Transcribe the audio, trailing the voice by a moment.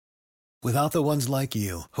Without the ones like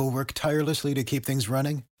you, who work tirelessly to keep things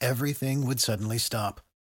running, everything would suddenly stop.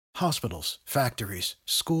 Hospitals, factories,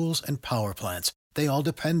 schools, and power plants, they all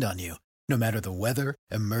depend on you. No matter the weather,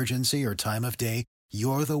 emergency, or time of day,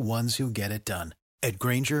 you're the ones who get it done. At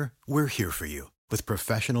Grainger, we're here for you with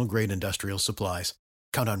professional-grade industrial supplies.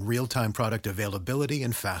 Count on real-time product availability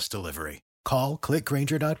and fast delivery. Call,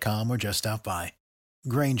 clickgrainger.com, or just stop by.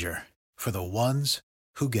 Grainger, for the ones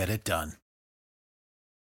who get it done.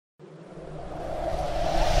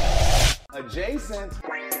 Adjacent.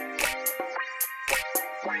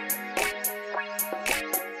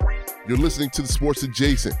 You're listening to the Sports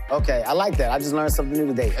Adjacent. Okay, I like that. I just learned something new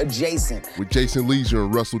today. Adjacent. With Jason Leisure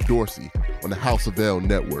and Russell Dorsey on the House of L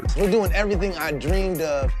Network. We're doing everything I dreamed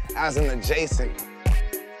of as an adjacent.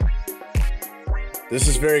 This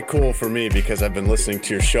is very cool for me because I've been listening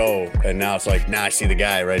to your show and now it's like, I see the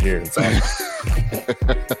guy right here. It's awesome.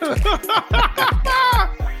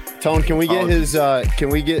 Tone, can we get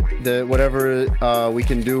the whatever we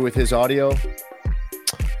can do with his audio?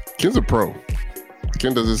 Ken's a pro.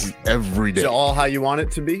 Ken does this every day. Is it all how you want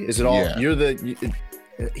it to be? Is it all? Yeah.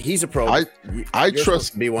 He's a pro. I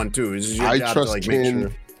trust to be one too. This is your I job trust to, like, Ken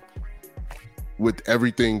make sure. with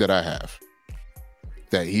everything that I have,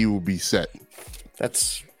 that he will be set. That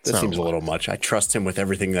seems a little much. I trust him with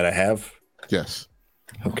everything that I have. Yes.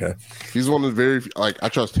 Okay. He's one of the very I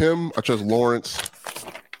trust him. I trust Lawrence.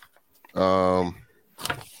 I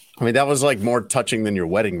mean, that was like more touching than your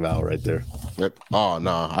wedding vow right there. Oh,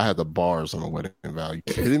 no. I had the bars on the wedding vow. You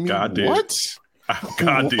kidding me? God did. What?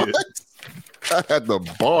 God did. I had the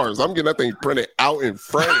bars. I'm getting that thing printed out in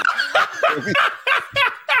frame.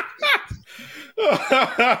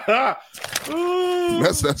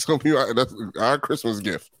 that's gonna be our Christmas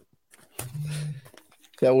gift.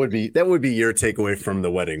 That would be your takeaway from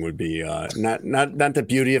the wedding. Would be not the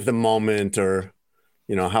beauty of the moment or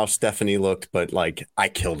how Stephanie looked, but like I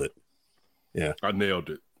killed it. Yeah, I nailed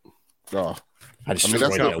it. Oh, that's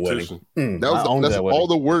that wedding. That's all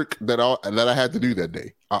the work that I had to do that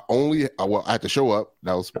day. I had to show up.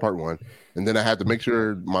 That was part one, and then I had to make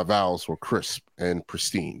sure my vows were crisp and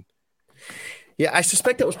pristine. Yeah, I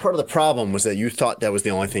suspect that was part of the problem, was that you thought that was the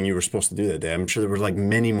only thing you were supposed to do that day. I'm sure there were like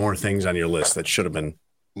many more things on your list that should have been.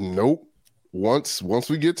 Nope. Once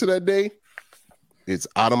we get to that day, it's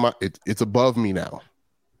out of it's above me now.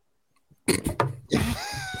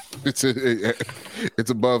 It's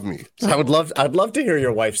above me. I'd love to hear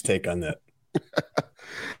your wife's take on that.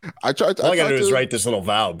 I gotta do is write this little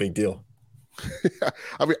vow. Big deal.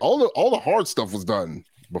 I mean, all the hard stuff was done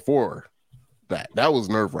before that. That was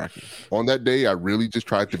nerve-wracking. On that day, I really just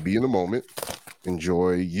tried to be in the moment,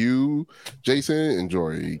 enjoy you, Jason,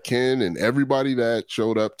 enjoy Ken, and everybody that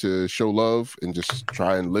showed up to show love, and just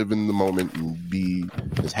try and live in the moment and be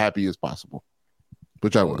as happy as possible.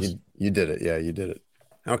 Which I was. You did it. Yeah, you did it.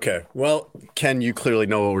 Okay. Well, Ken, you clearly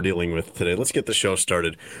know what we're dealing with today. Let's get the show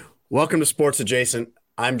started. Welcome to Sports Adjacent.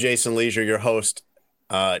 I'm Jason Leisure, your host.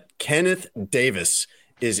 Kenneth Davis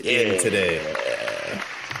is in today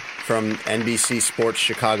from NBC Sports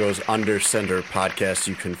Chicago's Under Center podcast.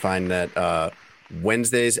 You can find that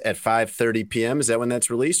Wednesdays at 5:30 p.m. Is that when that's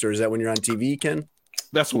released, or is that when you're on TV, Ken?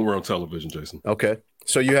 That's when we're on television, Jason. Okay.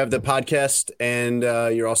 So you have the podcast, and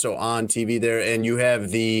you're also on TV there, and you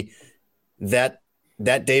have that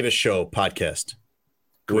Davis Show podcast,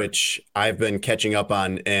 which I've been catching up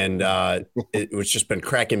on, and it's just been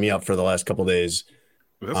cracking me up for the last couple of days.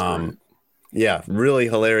 That's great. Yeah, really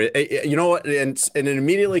hilarious. You know what? And it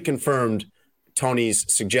immediately confirmed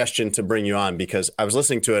Tony's suggestion to bring you on, because I was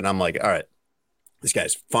listening to it and I'm like, all right, this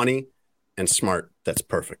guy's funny and smart. That's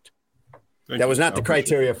perfect. That was not the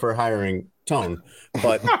criteria for hiring Tone,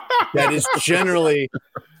 but that is generally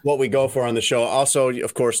what we go for on the show. Also,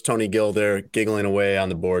 of course, Tony Gill there giggling away on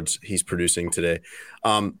the boards. He's producing today.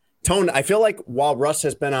 Tone, I feel like while Russ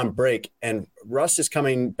has been on break, and Russ is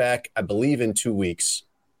coming back, I believe, in 2 weeks.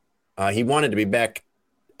 He wanted to be back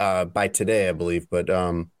by today, I believe, but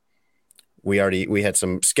we had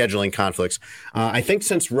some scheduling conflicts. I think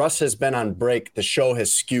since Russ has been on break, the show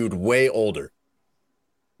has skewed way older.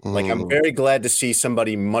 Like, I'm very glad to see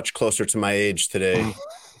somebody much closer to my age today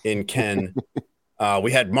in Ken.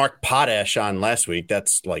 We had Mark Potash on last week. That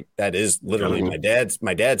is literally my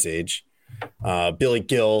dad's age. Billy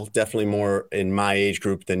Gill, definitely more in my age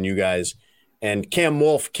group than you guys. And Cam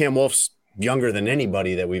Wolf's younger than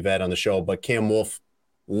anybody that we've had on the show, but Cam Wolf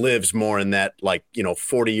lives more in that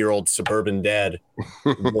 40-year-old suburban dad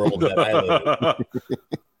world that I live in.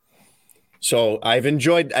 So I've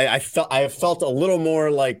enjoyed. I have felt a little more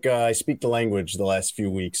like I speak the language the last few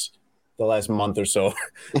weeks, the last month or so,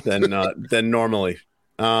 than normally.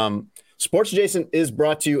 So Sports Adjacent is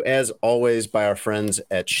brought to you, as always, by our friends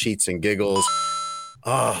at Sheets and Giggles.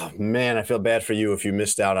 Oh, man, I feel bad for you if you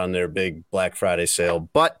missed out on their big Black Friday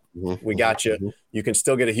sale, but we got you. You can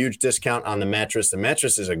still get a huge discount on the mattress. The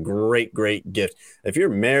mattress is a great, great gift. If you're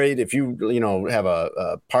married, if you have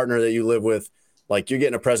a partner that you live with, like, you're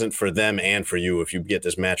getting a present for them and for you if you get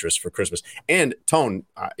this mattress for Christmas. And Tone,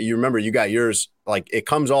 you remember you got yours, like, it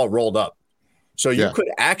comes all rolled up. So you could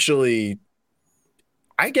actually,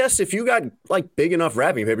 I guess if you got like big enough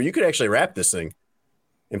wrapping paper, you could actually wrap this thing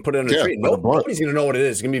and put it under a tree. Nobody's going to know what it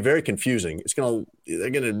is. It's going to be very confusing.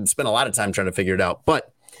 They're going to spend a lot of time trying to figure it out.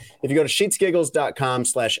 But if you go to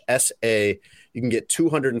sheetsgiggles.com/SA, you can get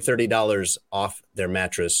 $230 off their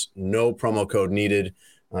mattress. No promo code needed.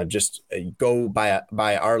 Just go by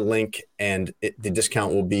our link, and the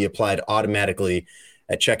discount will be applied automatically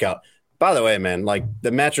at checkout. By the way, man, like,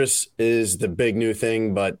 the mattress is the big new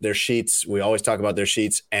thing, but their sheets, we always talk about their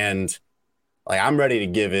sheets, and like, I'm ready to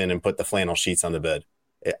give in and put the flannel sheets on the bed.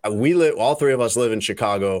 All three of us live in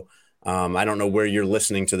Chicago. I don't know where you're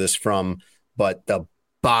listening to this from, but the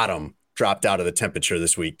bottom dropped out of the temperature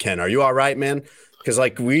this week. Ken, are you all right, man? Because,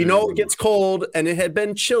 like, we know it gets cold, and it had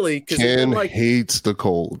been chilly. Ken hates the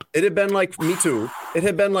cold. It had been like, me too. It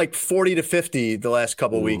had been like 40 to 50 the last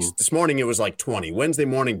couple of weeks. This morning it was like 20. Wednesday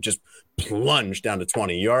morning just plunged down to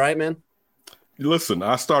 20. You all right, man? Listen,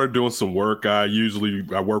 I started doing some work. I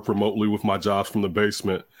work remotely with my jobs from the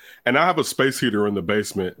basement, and I have a space heater in the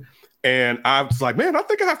basement. And I was like, man, I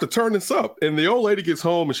think I have to turn this up. And the old lady gets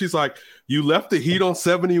home and she's like, you left the heat on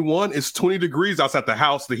 71. It's 20 degrees outside the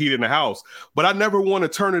house, the heat in the house. But I never want to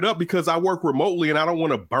turn it up because I work remotely and I don't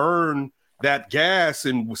want to burn that gas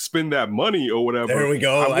and spend that money or whatever. There we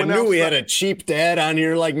go. I knew we had a cheap dad on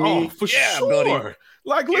here like me. Oh, for sure. Buddy.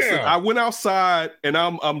 Like, listen, I went outside and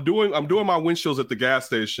I'm doing my windshields at the gas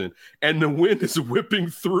station, and the wind is whipping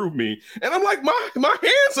through me, and I'm like, my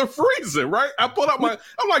hands are freezing, right? I'm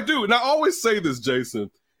like, dude, and I always say this, Jason,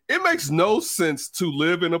 it makes no sense to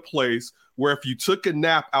live in a place where if you took a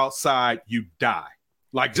nap outside, you die.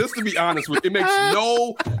 Like, just to be honest with you,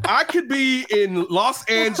 I could be in Los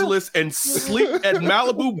Angeles and sleep at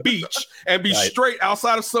Malibu Beach and be straight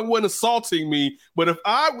outside of someone assaulting me. But if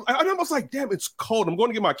I was like, damn, it's cold. I'm going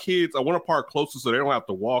to get my kids. I want to park closer so they don't have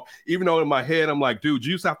to walk. Even though in my head, I'm like, dude,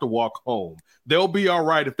 you just have to walk home. They'll be all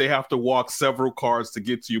right if they have to walk several cars to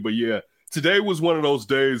get to you. But yeah, today was one of those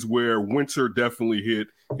days where winter definitely hit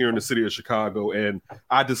here in the city of Chicago. And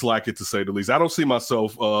I dislike it, to say the least. I don't see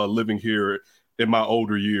myself living here in my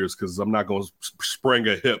older years, because I'm not going to spring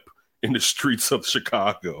a hip in the streets of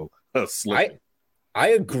Chicago. I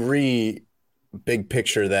agree, big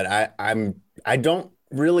picture, that I don't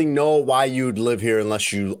really know why you'd live here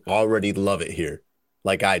unless you already love it here,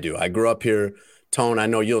 like I do. I grew up here. Tone, I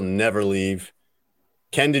know you'll never leave.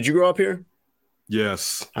 Ken, did you grow up here?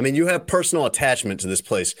 Yes. I mean, you have personal attachment to this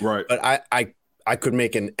place, right? But I could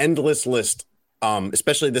make an endless list,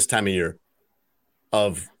 especially this time of year,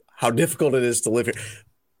 of how difficult it is to live here.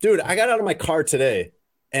 Dude, I got out of my car today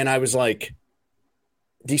and I was like,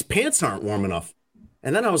 these pants aren't warm enough.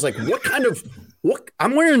 And then I was like,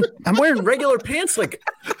 I'm wearing regular pants. Like,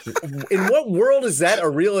 in what world is that a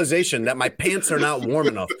realization that my pants are not warm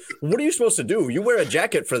enough? What are you supposed to do? You wear a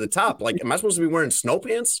jacket for the top. Like, am I supposed to be wearing snow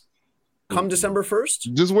pants come December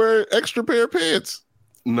 1st? Just wear an extra pair of pants.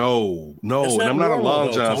 No, and I'm not a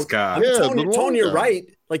long johns guy. Tone, you're right.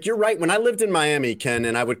 Like, you're right. When I lived in Miami, Ken,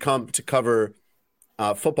 and I would come to cover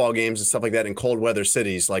football games and stuff like that in cold weather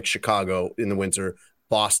cities like Chicago in the winter,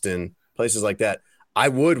 Boston, places like that, I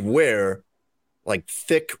would wear like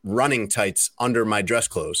thick running tights under my dress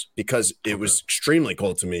clothes because it was extremely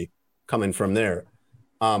cold to me coming from there.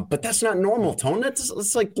 But that's not normal, Tone.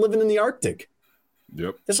 It's like living in the Arctic.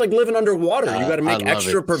 Yep. It's like living underwater. You got to make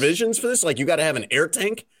extra provisions for this. Like, you got to have an air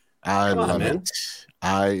tank. I love it.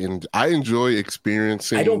 I enjoy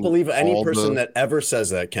experiencing. I don't believe any person that ever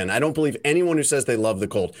says that, Ken. I don't believe anyone who says they love the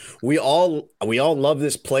cold. We all love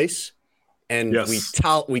this place, and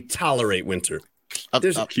we tolerate winter.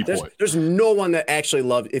 There's no one that actually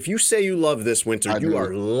loves. If you say you love this winter, you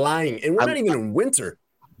are lying. And we're not even in winter.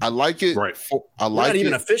 I like it. Right. We're not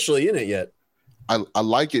even officially in it yet. I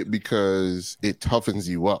like it because it toughens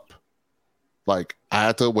you up. Like, I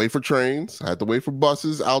had to wait for trains. I had to wait for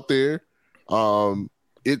buses out there.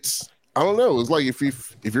 It's, I don't know. It's like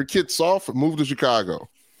if your kid's soft, move to Chicago.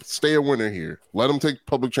 Stay a winter here. Let them take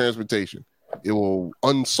public transportation. It will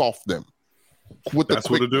unsoft them. That's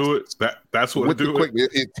what to do it. That's what to do it.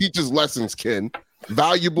 It teaches lessons, Ken.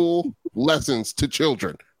 Valuable lessons to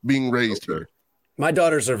children being raised here. My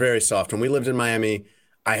daughters are very soft. When we lived in Miami,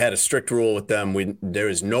 I had a strict rule with them. There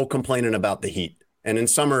is no complaining about the heat. and in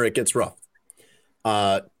summer it gets rough.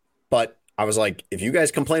 But I was like, if you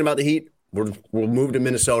guys complain about the heat, we'll move to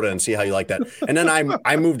Minnesota and see how you like that. And then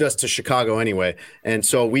I moved us to Chicago anyway, and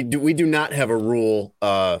so we do not have a rule.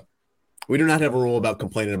 We do not have a rule about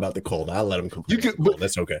complaining about the cold. I'll let them complain. But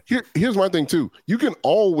that's okay. Here's my thing too. You can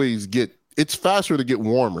always it's faster to get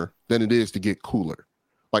warmer than it is to get cooler.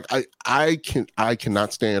 Like I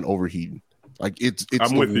cannot stand overheating. Like it's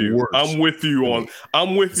I'm with you. Worst. I'm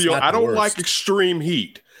with you. I don't like extreme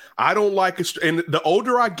heat. I don't like and the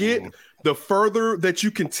older I get, the further that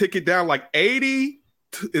you can tick it down. Like 80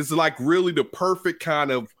 is like really the perfect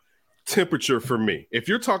kind of temperature for me. If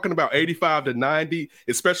you're talking about 85 to 90,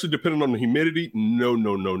 especially depending on the humidity, no.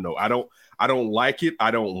 I don't like it.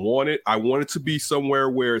 I don't want it. I want it to be somewhere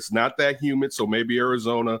where it's not that humid. So maybe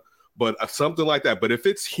Arizona, but something like that. But if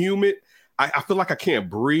it's humid, I feel like I can't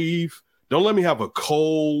breathe. Don't let me have a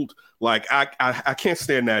cold. Like I can't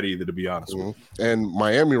stand that either, to be honest with you. And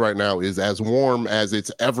Miami right now is as warm as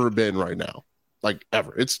it's ever been right now. Like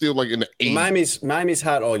ever. It's still like in the 80s. Miami's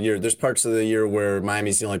hot all year. There's parts of the year where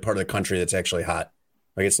Miami's the only part of the country that's actually hot.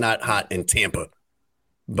 Like it's not hot in Tampa,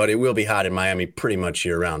 but it will be hot in Miami pretty much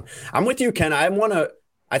year round. I'm with you, Ken. I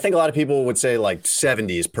think a lot of people would say like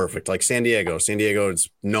 70 is perfect. Like San Diego. San Diego is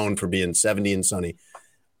known for being 70 and sunny.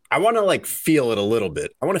 I want to like feel it a little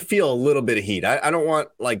bit. I want to feel a little bit of heat. I don't want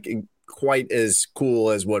like quite as cool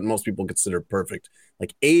as what most people consider perfect.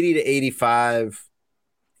 Like 80 to 85,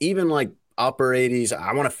 even like upper 80s.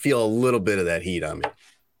 I want to feel a little bit of that heat on me.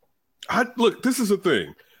 Look, this is the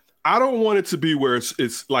thing. I don't want it to be where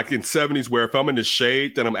it's like in 70s where if I'm in the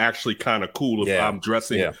shade, then I'm actually kind of cool if I'm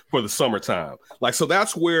dressing for the summertime. Like, so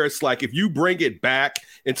that's where it's like if you bring it back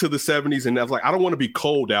into the 70s and that's like, I don't want to be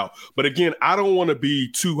cold out. But again, I don't want to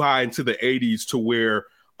be too high into the 80s to where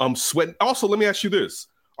I'm sweating. Also, let me ask you this.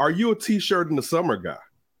 Are you a t-shirt in the summer guy?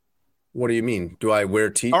 What do you mean? Do I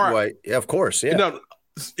wear t-shirt? Yeah, of course. Yeah. No,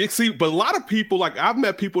 but a lot of people, like I've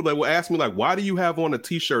met people that will ask me like, why do you have on a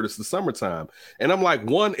t-shirt? It's the summertime. And I'm like,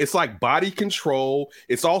 one, it's like body control.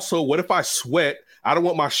 It's also, what if I sweat? I don't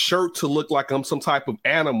want my shirt to look like I'm some type of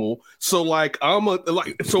animal. So like, I'm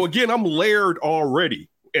layered already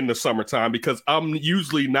in the summertime because I'm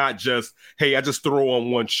usually not just, hey, I just throw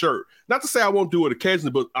on one shirt. Not to say I won't do it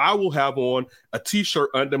occasionally, but I will have on a t-shirt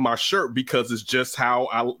under my shirt because it's just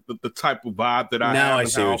how the type of vibe that I have. Now I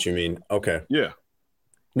see what you mean. Okay. Yeah.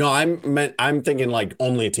 No, I'm thinking like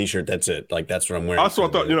only a t-shirt. That's it. Like that's what I'm wearing. That's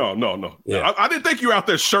what I thought. No. Yeah. I didn't think you were out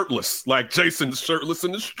there shirtless, like Jason's shirtless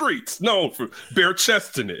in the streets. No, for bare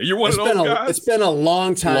chest in it. You're one of those guys. It's been a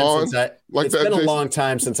long time since I. It's been a long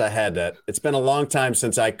time since I had that. It's been a long time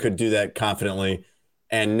since I could do that confidently,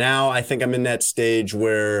 and now I think I'm in that stage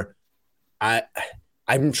where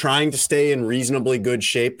I'm trying to stay in reasonably good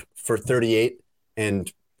shape for 38 and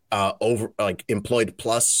over like employed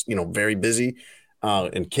plus, very busy.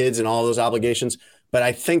 And kids and all those obligations. But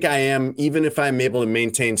I think I am, even if I'm able to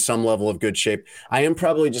maintain some level of good shape, I am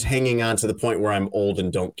probably just hanging on to the point where I'm old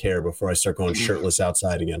and don't care before I start going shirtless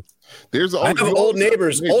outside again. I have old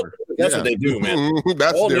neighbors. That's what they do, man.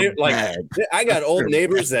 That's their bag. I got old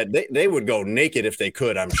neighbors that they would go naked if they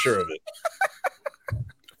could. I'm sure of it.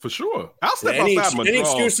 For sure. I'll step outside. Any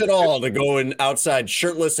excuse at all to go outside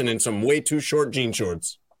shirtless and in some way too short jean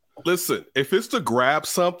shorts. Listen, if it's to grab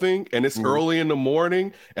something and it's early in the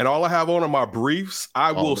morning and all I have on are my briefs,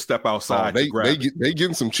 I will step outside to grab it. They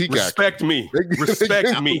getting some cheek action. Respect me.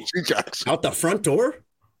 Respect me. Out the front door?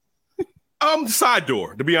 Side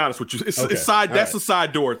door, to be honest with you. It's side. That's a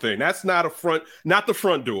side door thing. That's not the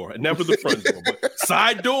front door. Never the front door. But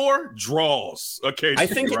side door draws. Okay. I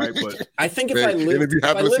think if I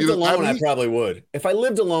lived alone, I probably would. If I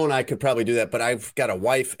lived alone, I could probably do that. But I've got a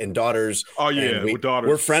wife and daughters. Oh yeah, with daughters.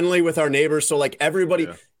 We're friendly with our neighbors. So like everybody,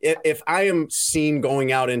 if I am seen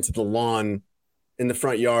going out into the lawn in the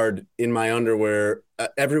front yard in my underwear,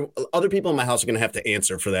 other people in my house are going to have to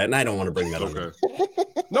answer for that, and I don't want to bring that up.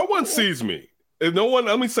 No one sees me. If no one,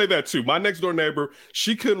 let me say that too. My next door neighbor,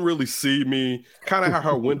 she couldn't really see me. Kind of how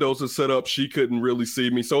her windows are set up, she couldn't really see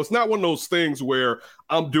me. So it's not one of those things where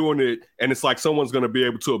I'm doing it and it's like someone's going to be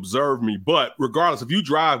able to observe me. But regardless, if you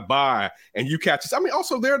drive by and you catch us, I mean,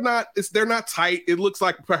 also they're not tight. It looks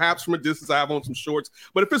like perhaps from a distance I have on some shorts.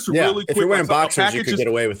 But if it's really quick, if you're wearing boxers, you can get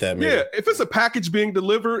away with that. Maybe. Yeah, if it's a package being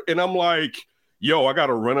delivered and I'm like, yo, I got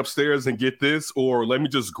to run upstairs and get this, or let me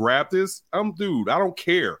just grab this. I don't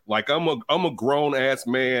care. Like I'm a grown ass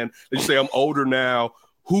man. They say I'm older now.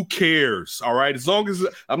 Who cares? All right. As long as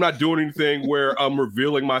I'm not doing anything where I'm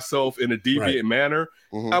revealing myself in a deviant manner,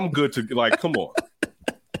 I'm good to come on.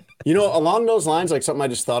 Along those lines, like something I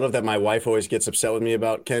just thought of that my wife always gets upset with me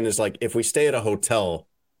about, Ken, is like if we stay at a hotel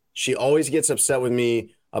she always gets upset with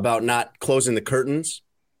me about not closing the curtains.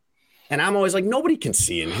 And I'm always like, nobody can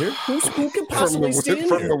see in here. Who can possibly see in here?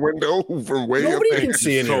 From the window, from way up Nobody there. can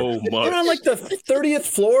see in So here. much. You're on like the 30th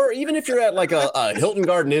floor, even if you're at like a Hilton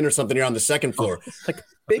Garden Inn or something, you're on the second floor. Like,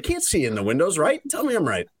 they can't see in the windows, right? Tell me I'm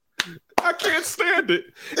right. I can't stand it.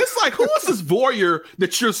 It's like, who is this voyeur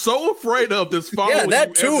that you're so afraid of that's following That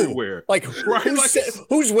you too. everywhere? Like, Right?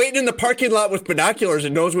 who's waiting in the parking lot with binoculars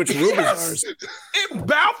and knows which room Yes. it is? It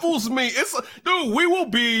baffles me. It's dude, we will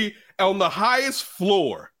be on the highest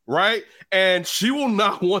floor, right? And she will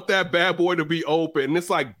not want that bad boy to be open. And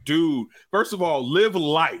it's like, dude, first of all, live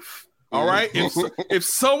life. All right. If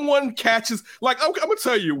someone catches, like, I'm gonna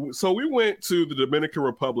tell you, so we went to the Dominican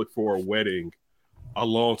Republic for a wedding a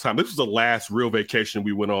long time. This was the last real vacation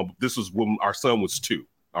we went on. This was when our son was 2.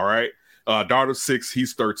 All right. Daughter's 6,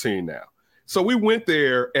 he's 13 now. So we went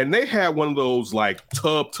there and they had one of those like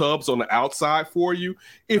tubs on the outside for you.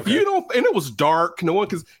 If you don't, and it was dark, no one,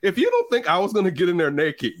 because if you don't think I was going to get in there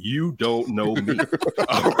naked, you don't know me.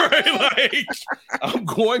 All right. Like, I'm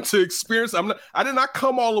going to experience, I did not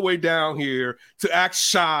come all the way down here to act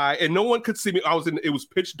shy and no one could see me. It was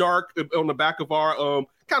pitch dark on the back of our,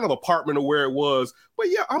 kind of apartment or where it was. But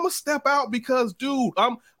yeah, I'm gonna step out because, dude,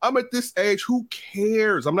 I'm at this age. Who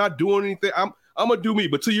cares? I'm not doing anything. I'm gonna do me.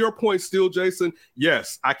 But to your point, still, Jason,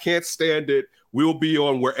 yes, I can't stand it. We'll be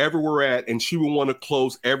on wherever we're at, and she will want to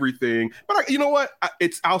close everything. But you know what?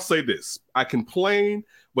 I'll say this: I complain,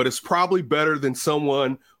 but it's probably better than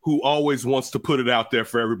someone who always wants to put it out there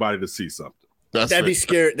for everybody to see something. That'd be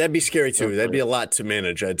scary. That'd be scary too. That'd be a lot to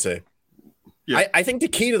manage, I'd say. Yeah. I think the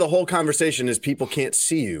key to the whole conversation is people can't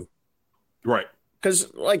see you. Right.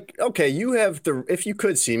 Because, like, okay, if you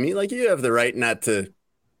could see me, like, you have the right not to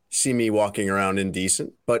see me walking around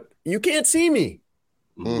indecent, but you can't see me.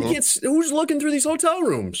 Mm-hmm. You can't. Who's looking through these hotel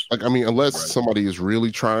rooms? Like, I mean, unless somebody is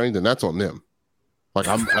really trying, then that's on them. Like,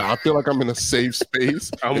 I feel like I'm in a safe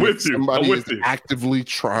space. I'm with you. Somebody is actively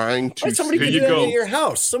trying to. Right, somebody could do that at your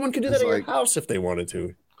house. Someone could do that at your house if they wanted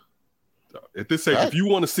to. At this age, if you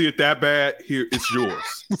want to see it that bad, here, it's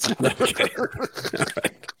yours.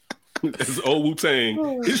 It's old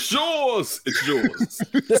Wu-Tang. It's yours. It's yours.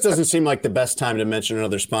 This doesn't seem like the best time to mention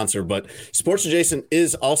another sponsor, but Sports Adjacent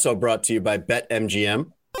is also brought to you by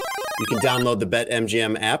BetMGM. You can download the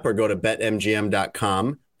BetMGM app or go to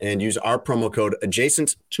betmgm.com and use our promo code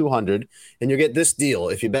adjacent200, and you'll get this deal.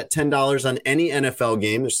 If you bet $10 on any NFL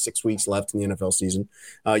game, there's 6 weeks left in the NFL season,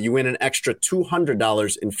 you win an extra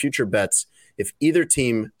 $200 in future bets if either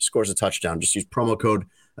team scores a touchdown. Just use promo code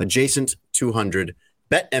adjacent200.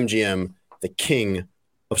 BetMGM, the king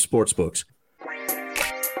of sportsbooks.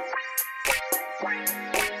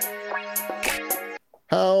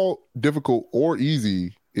 How difficult or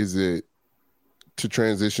easy is it to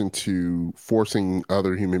transition to forcing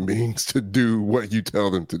other human beings to do what you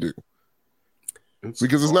tell them to do?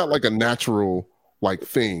 Because it's not like a natural like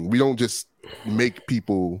thing. We don't just make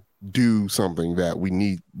people do something that we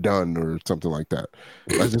need done or something like that.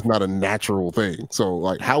 That's just not a natural thing. So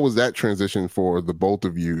like, how was that transition for the both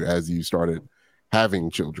of you as you started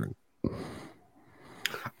having children?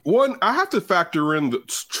 One, I have to factor in the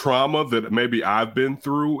trauma that maybe I've been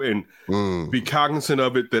through and be cognizant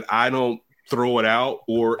of it, that I don't throw it out,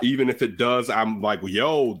 or even if it does, I'm like,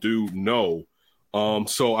 yo, dude, no.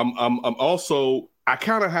 So I'm also, I'm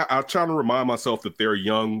trying to remind myself that they're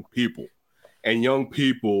young people, and young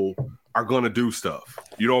people are gonna do stuff.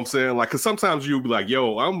 You know what I'm saying? Like, cause sometimes you'll be like,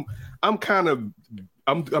 yo, I'm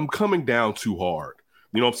coming down too hard.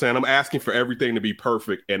 You know what I'm saying? I'm asking for everything to be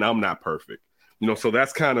perfect, and I'm not perfect. You know, so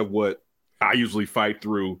that's kind of what I usually fight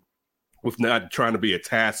through with not trying to be a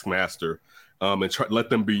taskmaster. And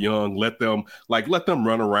let them be young, let them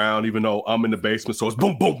run around, even though I'm in the basement. So it's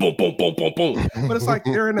boom, boom, boom, boom, boom, boom, boom. But it's like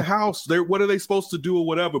they're in the house. What are they supposed to do or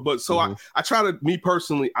whatever? But so I try to, me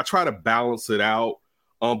personally, I try to balance it out.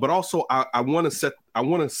 But also I want to set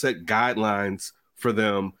guidelines for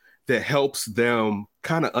them that helps them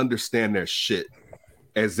kind of understand their shit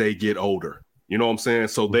as they get older. You know what I'm saying?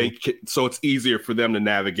 So so it's easier for them to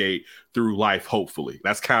navigate through life. Hopefully,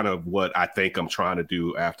 that's kind of what I think I'm trying to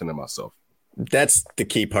do after them myself. That's the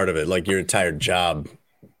key part of it. Like, your entire job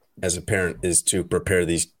as a parent is to prepare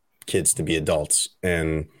these kids to be adults,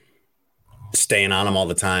 and staying on them all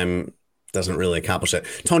the time doesn't really accomplish that.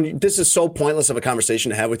 Tony, this is so pointless of a conversation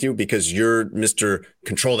to have with you because you're Mr.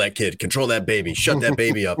 Control that kid, control that baby, shut that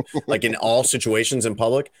baby up, like in all situations in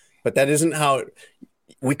public. But that isn't how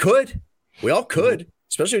we all could,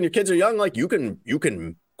 especially when your kids are young. Like, you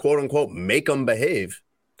can quote unquote make them behave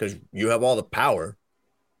because you have all the power.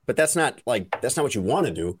 But that's not what you want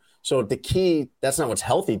to do. So the key, that's not what's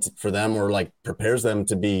healthy for them or like prepares them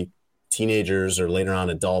to be teenagers or later on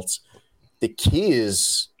adults. The key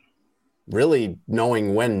is really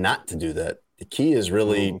knowing when not to do that. The key is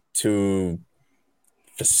really to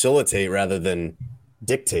facilitate rather than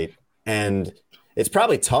dictate. And it's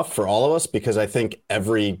probably tough for all of us because I think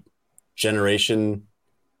every generation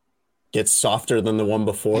gets softer than the one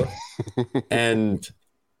before. And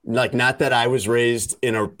like, not that I was raised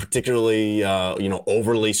in a particularly,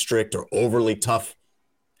 overly strict or overly tough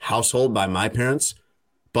household by my parents,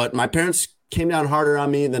 but my parents came down harder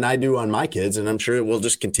on me than I do on my kids. And I'm sure it will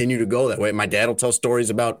just continue to go that way. My dad will tell stories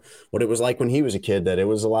about what it was like when he was a kid, that it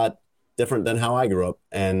was a lot different than how I grew up.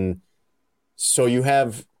 And so you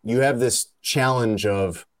have this challenge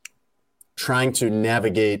of trying to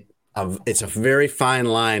navigate. It's a very fine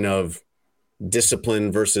line of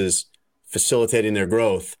discipline versus facilitating their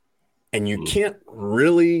growth. And you can't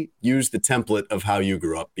really use the template of how you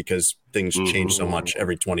grew up because things change so much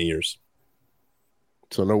every 20 years.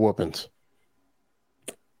 So no whoopings.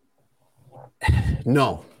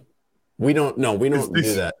 No, we don't. No, we don't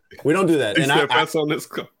do that. We don't do that. And I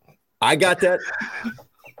got that.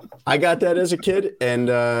 I got that as a kid and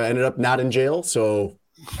ended up not in jail. So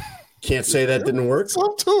can't say that didn't work.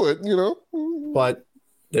 Up to it, But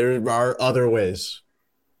there are other ways.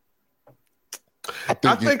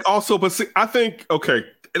 I think also, but see, I think, okay,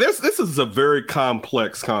 this is a very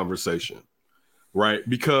complex conversation, right?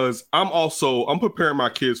 Because I'm preparing my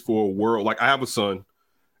kids for a world, like I have a son,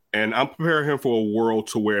 and I'm preparing him for a world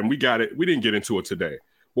to where, and we didn't get into it today,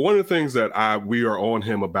 but one of the things that we are on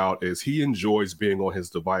him about is he enjoys being on his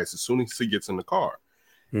device as soon as he gets in the car.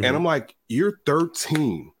 And I'm like, you're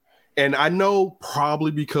 13. And I know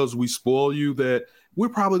probably because we spoil you that we're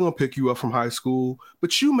probably going to pick you up from high school,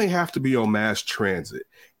 but you may have to be on mass transit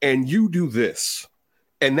and you do this.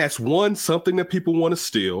 And that's something that people want to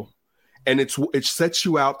steal. And it sets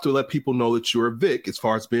you out to let people know that you're a Vic as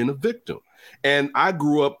far as being a victim. And I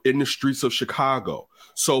grew up in the streets of Chicago.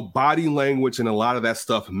 So body language and a lot of that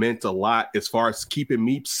stuff meant a lot as far as keeping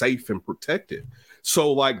me safe and protected.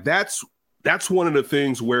 So like, that's one of the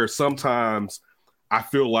things where sometimes I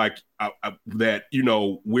feel like that,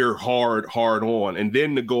 we're hard on. And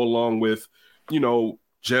then to go along with,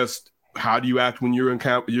 just how do you act when you're in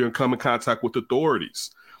come in contact with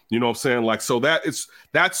authorities? You know what I'm saying? Like, so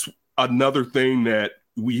that's another thing that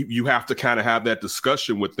you have to kind of have that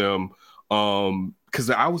discussion with them. Because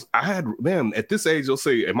at this age, you'll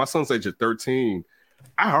say at my son's age at 13,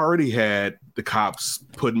 I already had the cops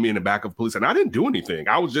putting me in the back of police and I didn't do anything.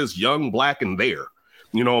 I was just young, black, and there.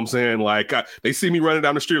 You know what I'm saying? Like they see me running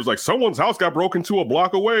down the street. It was like someone's house got broken into a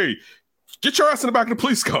block away. Get your ass in the back of the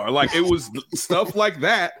police car. Like it was stuff like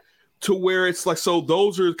that to where it's like, so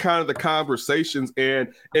those are kind of the conversations.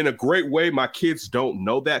 And in a great way, my kids don't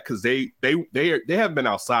know that because they haven't been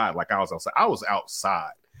outside. Like I was outside. I was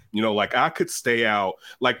outside. Like I could stay out.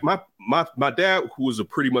 Like my dad, who was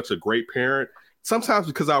pretty much a great parent, sometimes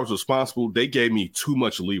because I was responsible, they gave me too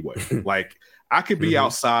much leeway. Like I could be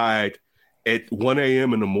outside at 1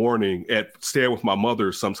 a.m. in the morning staying with my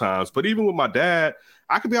mother sometimes. But even with my dad,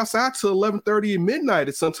 I could be outside till 11:30 at midnight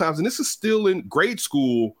at sometimes. And this is still in grade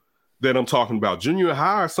school that I'm talking about, junior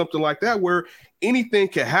high or something like that, where anything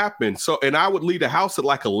can happen. So, and I would leave the house at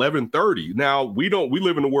like 11:30. Now we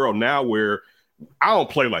live in a world now where I don't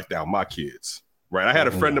play like that with my kids, right? I had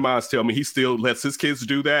a friend of mine tell me he still lets his kids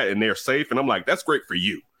do that and they're safe. And I'm like, that's great for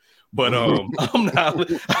you. But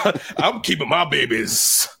I'm keeping my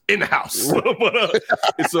babies in the house. But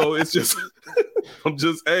so it's just,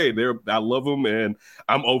 I love them and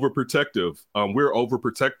I'm overprotective. We're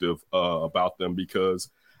overprotective about them because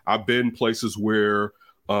I've been places where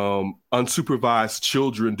unsupervised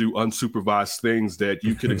children do unsupervised things that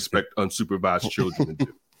you can expect unsupervised children to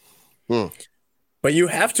do. But you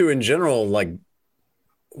have to, in general, like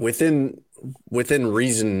within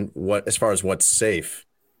reason, as far as what's safe.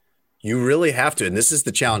 You really have to. And this is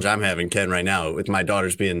the challenge I'm having, Ken, right now with my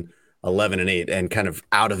daughters being 11 and 8 and kind of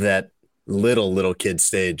out of that little kid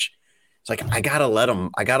stage. It's like, I got to let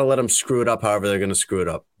them screw it up however they're going to screw it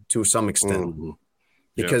up to some extent.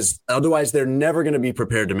 Because otherwise they're never going to be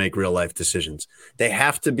prepared to make real life decisions. They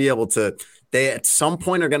have to be able to, at some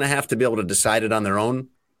point are going to have to be able to decide it on their own.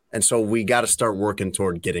 And so we got to start working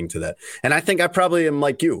toward getting to that. And I think I probably am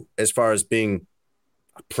like you as far as being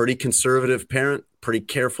a pretty conservative parent, pretty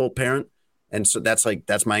careful parent. And so that's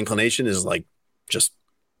my inclination is like, just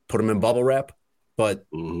put them in bubble wrap, but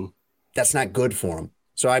that's not good for them.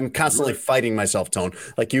 So I'm constantly fighting myself, Tone.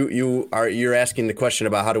 Like you're asking the question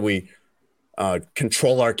about how do we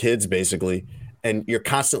control our kids basically. And you're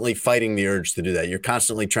constantly fighting the urge to do that. You're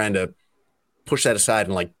constantly trying to push that aside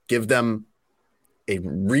and like give them a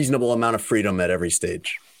reasonable amount of freedom at every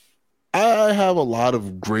stage? I have a lot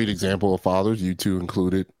of great example of fathers, you two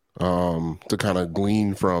included, to kind of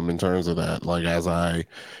glean from in terms of that. Like as I,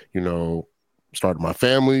 started my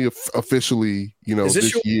family officially,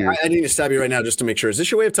 this year. I need to stop you right now just to make sure. Is this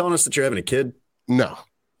your way of telling us that you're having a kid? No.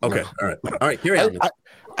 Okay. No. All right. Here I am.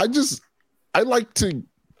 I like to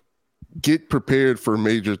get prepared for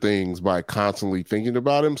major things by constantly thinking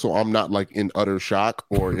about him, so I'm not like in utter shock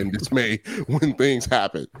or in dismay when things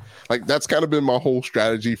happen. Like that's kind of been my whole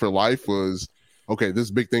strategy for life was, okay, this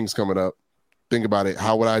big thing's coming up. Think about it.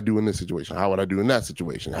 How would I do in this situation? How would I do in that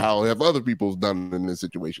situation? How have other people done in this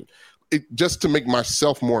situation? Just to make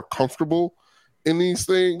myself more comfortable in these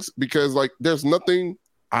things, because like there's nothing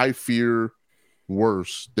I fear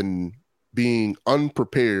worse than being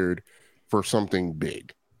unprepared for something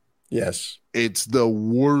big. Yes. It's the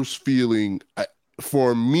worst feeling.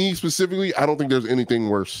 For me specifically, I don't think there's anything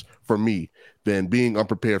worse for me than being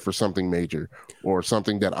unprepared for something major or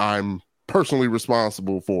something that I'm personally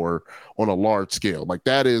responsible for on a large scale. Like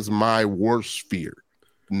that is my worst fear.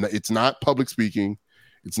 It's not public speaking.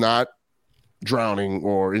 It's not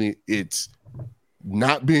drowning it's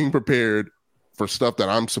not being prepared for stuff that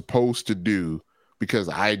I'm supposed to do because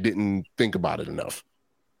I didn't think about it enough.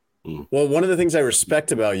 Well, one of the things I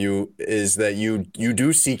respect about you is that you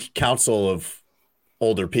do seek counsel of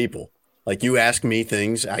older people. Like you ask me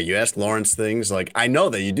things, you ask Lawrence things. Like I know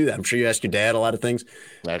that you do that. I'm sure you ask your dad a lot of things.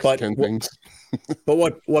 But 10 things. But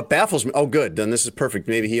what baffles me? Oh, good. Then this is perfect.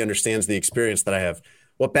 Maybe he understands the experience that I have.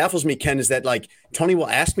 What baffles me, Ken, is that like Tony will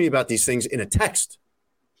ask me about these things in a text.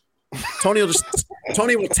 Tony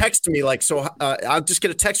will text me like, so I'll just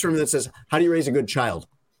get a text from him that says, "How do you raise a good child?"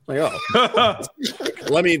 Like, oh,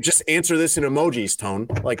 let me just answer this in emojis, Tone.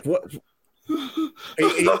 Like what?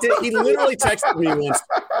 He literally texted me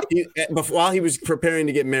once while he was preparing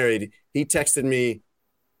to get married. He texted me,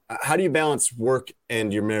 "How do you balance work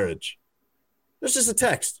and your marriage?" It's just a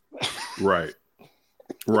text. Right.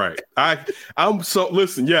 I'm so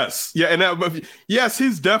listen. Yes. Yeah. And yes,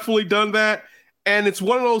 he's definitely done that. And it's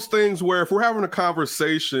one of those things where if we're having a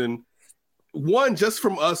conversation, one, just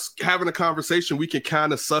from us having a conversation, we can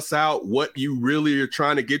kind of suss out what you really are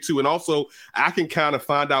trying to get to. And also I can kind of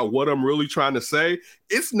find out what I'm really trying to say.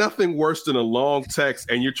 It's nothing worse than a long text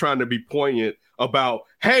and you're trying to be poignant about,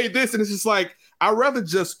 hey, this, and it's just like, I'd rather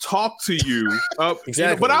just talk to you.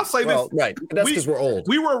 Exactly. But I'll say this. Right. That's because we're old.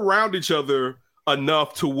 We were around each other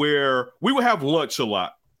enough to where we would have lunch a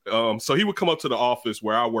lot. So he would come up to the office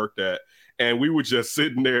where I worked at, and we were just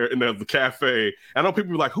sitting there in the cafe. I know people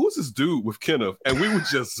were like, who's this dude with Kenneth? And we would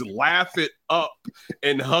just laugh it up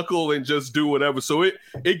and huckle and just do whatever. So it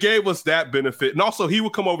gave us that benefit. And also he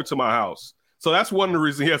would come over to my house. So that's one of the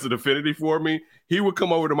reasons he has an affinity for me. He would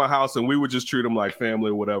come over to my house and we would just treat him like family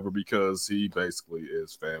or whatever, because he basically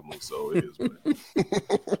is family. So it is what it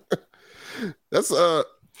is.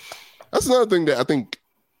 That's another thing that I think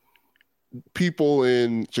people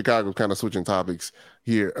in Chicago kind of switching topics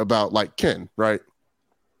here about, like Ken, right?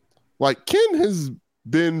 Like Ken has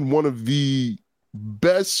been one of the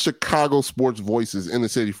best Chicago sports voices in the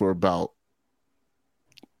city for about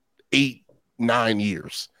 8-9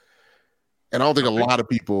 years. And I don't think a lot of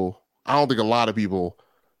people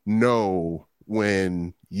know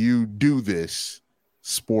when you do this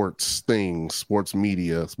sports thing, sports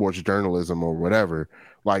media, sports journalism or whatever,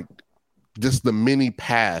 like just the many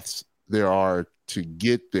paths there are to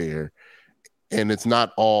get there. And it's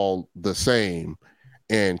not all the same.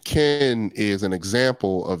 And Ken is an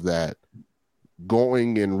example of that,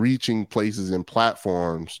 going and reaching places and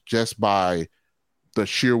platforms just by the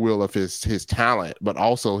sheer will of his talent, but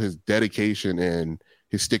also his dedication and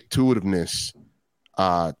his stick-to-itiveness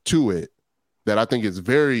to it, that I think is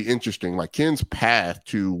very interesting. Like Ken's path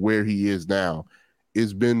to where he is now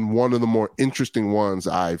has been one of the more interesting ones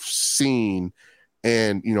I've seen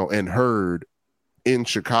and heard in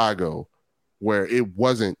Chicago, where it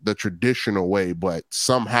wasn't the traditional way, but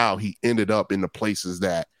somehow he ended up in the places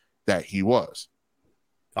that he was.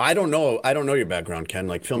 I don't know your background, Ken.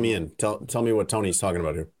 Like, fill me in. Tell me what Tony's talking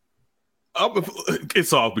about here.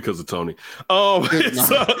 It's all because of Tony.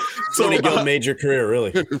 Tony Gill made your career,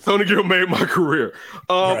 really. Tony Gill made my career.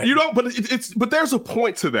 Right. But there's a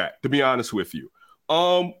point to that, to be honest with you.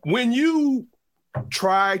 When you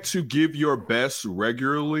try to give your best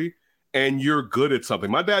regularly and you're good at something,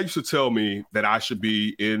 my dad used to tell me that I should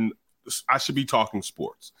be talking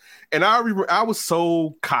sports. And I remember I was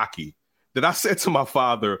so cocky that I said to my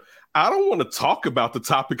father, I don't want to talk about the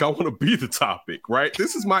topic. I want to be the topic, right?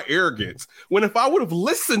 This is my arrogance. When if I would have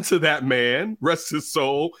listened to that man, rest his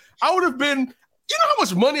soul, I would have been You know how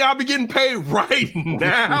much money I'd be getting paid right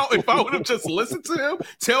now if I would have just listened to him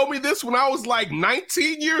tell me this when I was like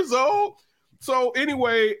 19 years old? So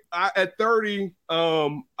anyway, at 30,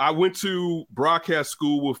 I went to broadcast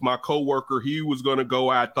school with my coworker. He was going to go.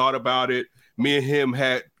 I thought about it. Me and him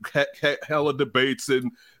had hella debates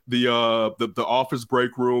in the office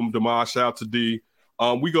break room. Damaj, shout out to D.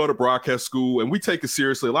 We go to broadcast school and we take it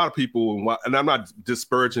seriously. A lot of people, and I'm not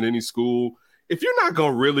disparaging any school. If you're not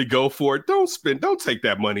going to really go for it, don't take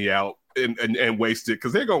that money out and waste it,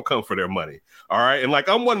 because they're going to come for their money. All right. And like,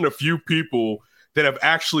 I'm one of the few people that have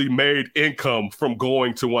actually made income from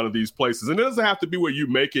going to one of these places. And it doesn't have to be where you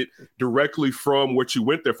make it directly from what you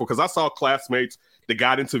went there for. Because I saw classmates that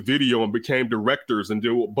got into video and became directors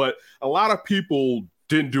but a lot of people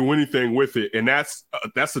didn't do anything with it. And that's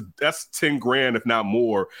 10 grand, if not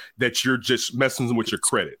more, that you're just messing with your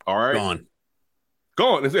credit. All right.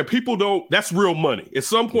 Gone. And people don't, that's real money. At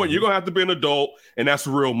some point, you're going to have to be an adult, and that's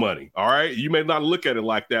real money. All right. You may not look at it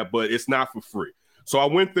like that, but it's not for free. So I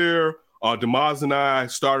went there. Damaz and I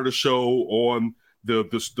started a show on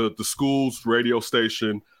the school's radio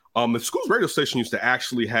station. The school's radio station used to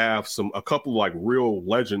actually have a couple like real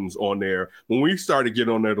legends on there. When we started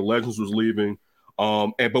getting on there, the legends was leaving.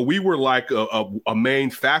 But we were like a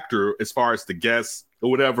main factor as far as the guests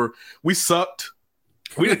or whatever. We sucked.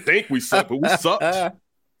 We didn't think we sucked, but we sucked.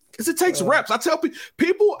 Because it takes reps. I tell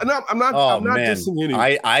people, and I'm not dissing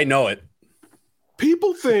anyone. I know it.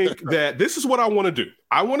 People think that this is what I want to do.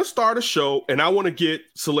 I want to start a show and I want to get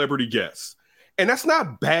celebrity guests. And that's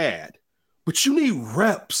not bad, but you need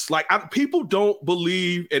reps. Like people don't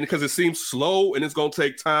believe, and because it seems slow and it's going to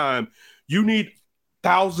take time, you need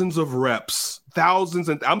thousands of reps, thousands.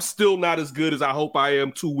 And I'm still not as good as I hope I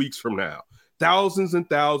am 2 weeks from now. Thousands and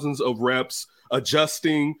thousands of reps,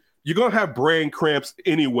 adjusting. You're going to have brain cramps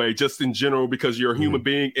anyway, just in general, because you're a human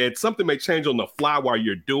being and something may change on the fly while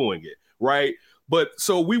you're doing it. Right. But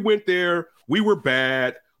so we went there, we were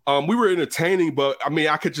bad. We were entertaining, but I mean,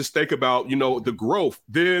 I could just think about, the growth.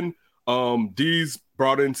 Then Dee's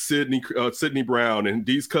brought in Sydney Brown and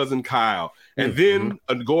Dee's cousin Kyle. And then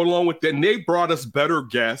going along with that, and they brought us better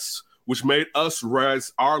guests, which made us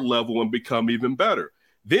rise our level and become even better.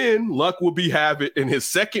 Then luck will be have it in his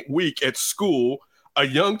second week at school, a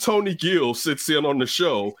young Tony Gill sits in on the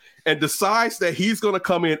show and decides that he's going to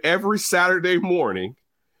come in every Saturday morning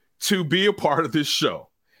to be a part of this show.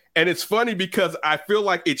 And it's funny because I feel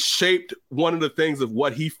like it shaped one of the things of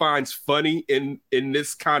what he finds funny in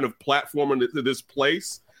this kind of platform and this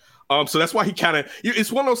place. So that's why he kind of,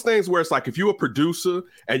 it's one of those things where it's like, if you're a producer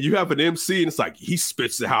and you have an MC and it's like, he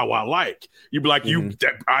spits it how I like, you'd be like,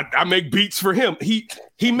 I make beats for him.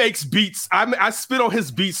 He makes beats. I spit on his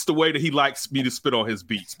beats the way that he likes me to spit on his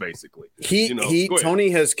beats, basically.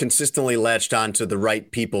 Tony has consistently latched on to the right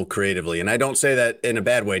people creatively. And I don't say that in a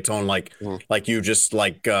bad way, Tone, like you just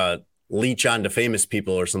leech on to famous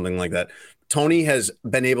people or something like that. Tony has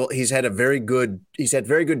been he's had very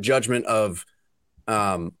good judgment of,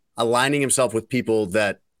 aligning himself with people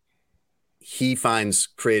that he finds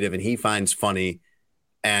creative and he finds funny,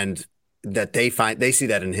 and that they see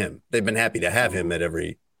that in him. They've been happy to have him at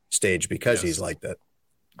every stage because he's like that.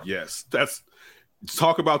 Yes,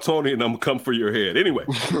 talk about Tony and I'm gonna come for your head. Anyway,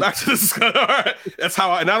 back to this. All right. That's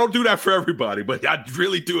how and I don't do that for everybody, but I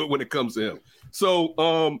really do it when it comes to him.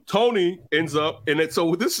 So Tony ends up, and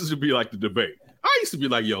so this is to be like the debate. I used to be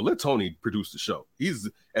like, yo, let Tony produce the show. He's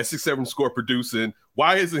at 6-7 Score producing.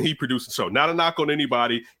 Why isn't he producing the show? Not a knock on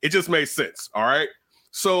anybody. It just made sense. All right.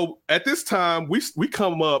 So at this time, we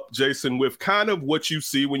come up, Jason, with kind of what you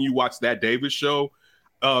see when you watch That Davis Show.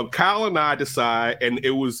 Kyle and I decide, and it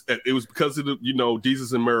was because of the,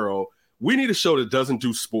 Deezus and Mero, we need a show that doesn't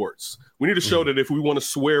do sports. We need a show that if we want to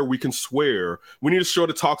swear, we can swear. We need a show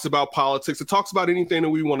that talks about politics. It talks about anything that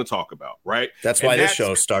we want to talk about, right? That's why this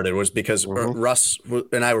show started, was because Russ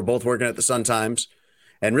and I were both working at the Sun-Times,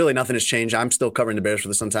 and really nothing has changed. I'm still covering the Bears for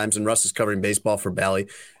the Sun-Times, and Russ is covering baseball for Bally.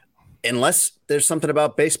 Unless there's something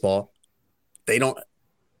about baseball, he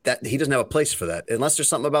doesn't have a place for that. Unless there's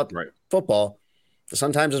something about football, the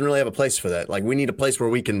Sun-Times doesn't really have a place for that. Like, we need a place where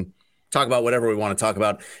we can talk about whatever we want to talk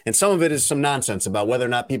about. And some of it is some nonsense about whether or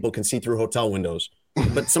not people can see through hotel windows.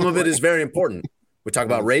 But some of it is very important. We talk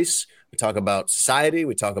about race. We talk about society.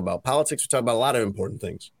 We talk about politics. We talk about a lot of important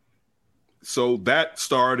things. So that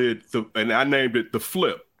started, and I named it The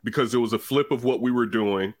Flip because it was a flip of what we were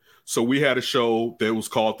doing. So we had a show that was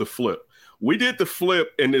called The Flip. We did The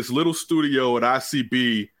Flip in this little studio at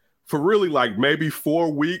ICB for really like maybe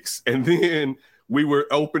 4 weeks. And then we were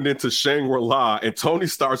opened into Shangri-La, and Tony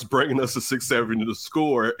starts bringing us a 670 to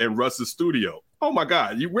score in Russ's studio. Oh my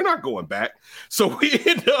God, we're not going back. So we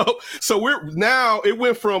end up, it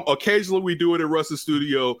went from occasionally we do it at Russ's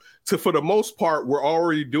studio to, for the most part, we're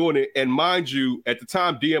already doing it. And mind you, at the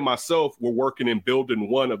time, D and myself were working in building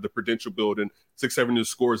 1 of the Prudential building, 670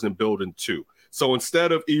 scores in building 2. So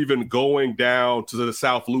instead of even going down to the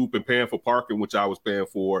South Loop and paying for parking, which I was paying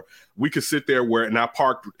for, we could sit there and I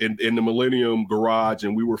parked in the Millennium garage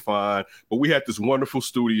and we were fine. But we had this wonderful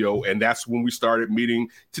studio, and that's when we started meeting.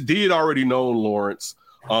 D had already known Lawrence.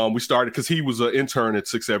 We started because he was an intern at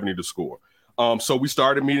 670 to score. So we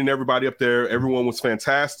started meeting everybody up there. Everyone was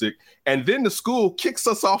fantastic. And then the school kicks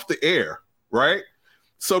us off the air, right?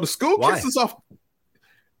 So the school kicks us off.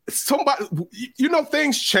 Somebody,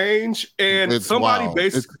 things change, and it's somebody wild.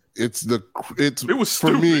 basically it was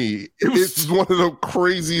for me. It's one of the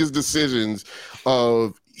craziest decisions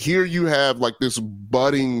of here you have like this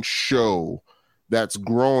budding show that's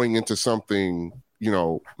growing into something,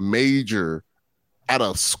 major at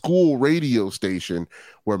a school radio station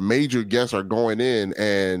where major guests are going in,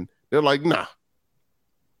 and they're like, nah,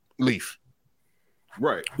 leave.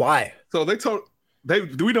 Right. Why? So they told.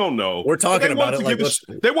 We don't know. We're talking about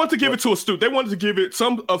it. They want to give it to a student. They wanted to give it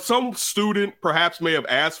some student perhaps may have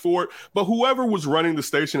asked for it, but whoever was running the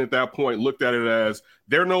station at that point looked at it as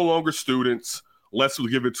they're no longer students. Let's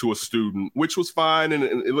give it to a student, which was fine.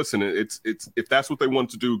 And listen, it's if that's what they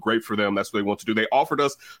want to do, great for them. That's what they want to do. They offered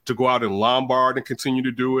us to go out in Lombard and continue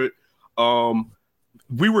to do it.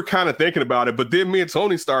 We were kind of thinking about it, but then me and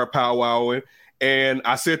Tony started powwowing, and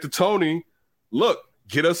I said to Tony, "Look,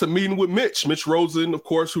 get us a meeting with Mitch Rosen, of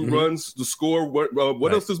course, who runs the score.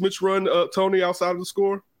 What else does Mitch run, Tony, outside of the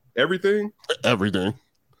score? Everything. Shout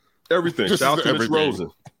out to Mitch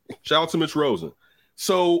Rosen. Shout out to Mitch Rosen.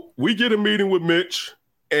 So we get a meeting with Mitch,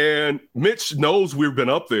 and Mitch knows we've been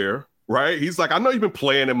up there, right? He's like, I know you've been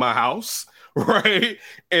playing in my house, right?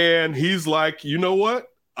 And he's like, you know what?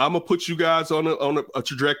 I'm going to put you guys on a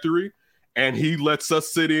trajectory. And he lets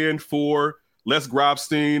us sit in for Les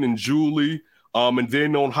Grobstein and Julie. And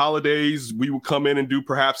then on holidays, we would come in and do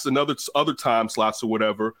perhaps other time slots or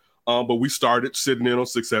whatever. But we started sitting in on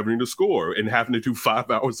 670 to score and having to do 5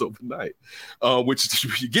 hours overnight, which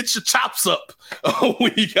you get your chops up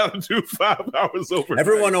when you got to do 5 hours overnight.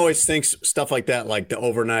 Everyone always thinks stuff like that, like the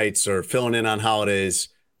overnights or filling in on holidays.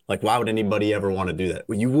 Like, why would anybody ever want to do that?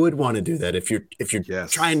 Well, you would want to do that if you're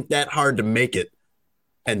trying that hard to make it,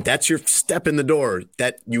 and that's your step in the door.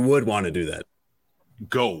 That you would want to do that.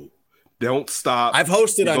 Go. Don't stop. I've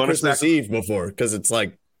hosted on Christmas Eve before because it's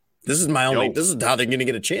like, this is my only. This is how they're going to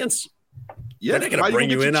get a chance. Yeah, they're not going to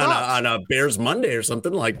bring you in on a Bears Monday or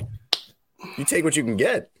something. Like, you take what you can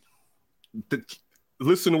get.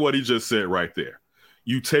 Listen to what he just said right there.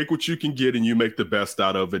 You take what you can get and you make the best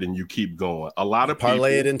out of it and you keep going. A lot of people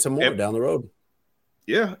parlay it into more down the road.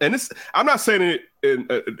 Yeah, and I'm not saying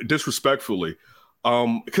it disrespectfully.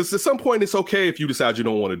 Because at some point it's okay if you decide you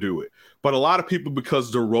don't want to do it. But a lot of people,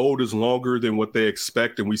 because the road is longer than what they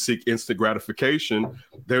expect and we seek instant gratification,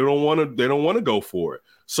 they don't want to go for it.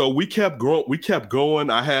 So we kept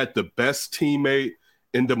going. I had the best teammate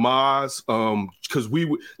in Demise because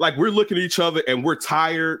we're looking at each other and we're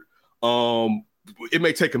tired. It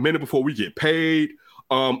may take a minute before we get paid.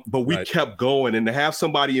 But we kept going, and to have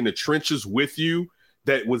somebody in the trenches with you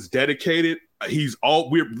that was dedicated,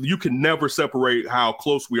 you can never separate how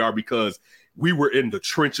close we are because we were in the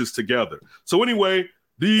trenches together. So anyway,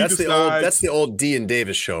 that's the old D and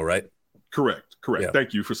Davis show, right? Correct. Yeah.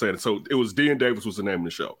 Thank you for saying it. So it was D and Davis was the name of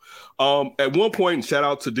the show. At one point, shout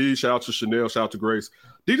out to D, shout out to Chanel, shout out to Grace.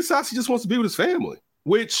 D decides he just wants to be with his family,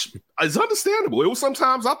 which is understandable. It was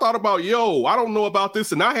sometimes I thought about, I don't know about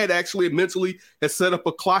this. And I had actually mentally had set up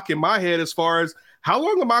a clock in my head as far as how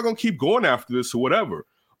long am I going to keep going after this or whatever.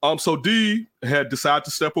 So D had decided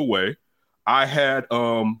to step away. I had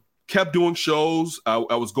kept doing shows. I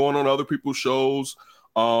was going on other people's shows.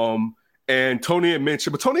 And Tony had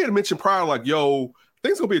mentioned prior, like,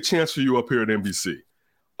 things gonna be a chance for you up here at NBC.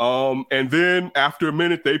 And then after a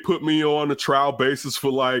minute, they put me on a trial basis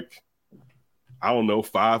for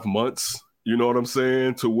 5 months. You know what I'm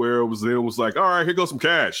saying? To where it was like, all right, here goes some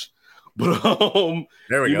cash. But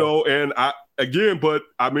there we go. And I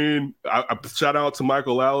shout out to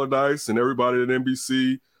Michael Allardyce and everybody at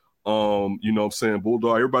NBC. What I'm saying,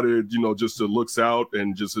 Bulldog, everybody, just looks out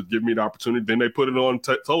and just to give me the opportunity. Then they put it on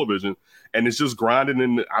television, and it's just grinding.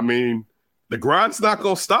 And the grind's not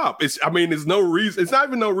gonna stop. There's no reason. It's not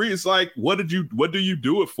even no reason. It's like, what do you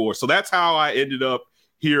do it for? So that's how I ended up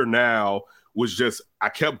here now. Was just I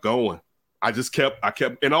kept going. I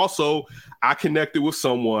kept, and also I connected with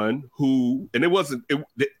someone who, and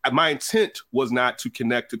my intent was not to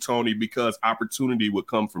connect to Tony because opportunity would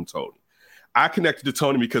come from Tony. I connected to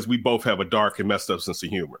Tony because we both have a dark and messed up sense of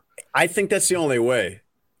humor. I think that's the only way.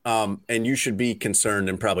 And you should be concerned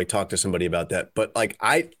and probably talk to somebody about that. But like,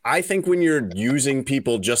 I think when you're using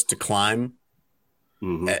people just to climb,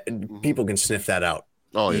 people can sniff that out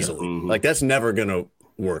easily. Like that's never going to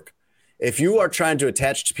work. If you are trying to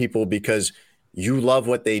attach to people because you love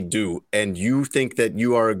what they do and you think that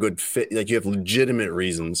you are a good fit, like you have legitimate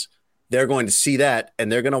reasons, they're going to see that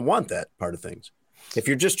and they're going to want that part of things. If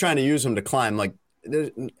you're just trying to use them to climb, like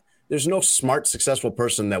there's no smart, successful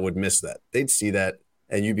person that would miss that. They'd see that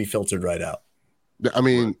and you'd be filtered right out. I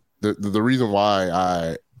mean, the reason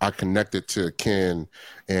why I connected to Ken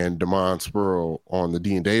and Damon Spurl on the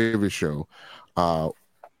Dean Davis show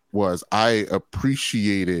was I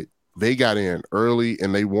appreciated they got in early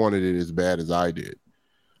and they wanted it as bad as I did.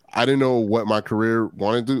 I didn't know what my career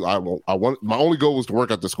wanted to do. My only goal was to work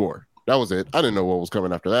at the score. That was it. I didn't know what was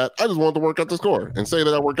coming after that. I just wanted to work at the score and say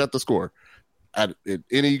that I worked at the score at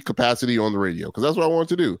any capacity on the radio because that's what I wanted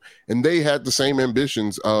to do. And they had the same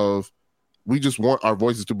ambitions of we just want our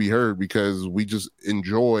voices to be heard because we just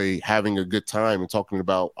enjoy having a good time and talking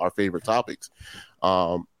about our favorite topics.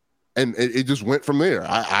 And it just went from there.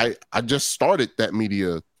 I just started that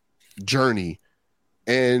media journey,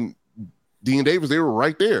 and Dean Davis, they were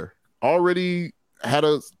right there, already had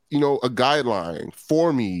a guideline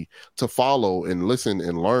for me to follow and listen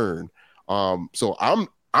and learn. So I'm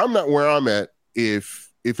not where I'm at if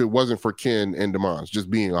it wasn't for Ken and Demons, just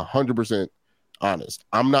being 100% honest.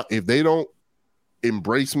 I'm not, if they don't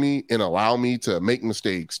embrace me and allow me to make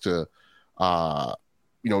mistakes, to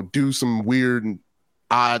do some weird and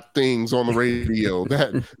odd things on the radio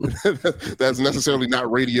that's necessarily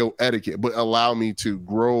not radio etiquette, but allow me to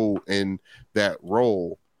grow in that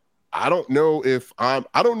role. I don't know if I'm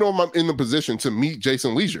in the position to meet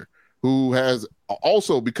Jason Leisure, who has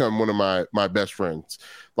also become one of my best friends.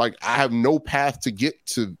 Like I have no path to get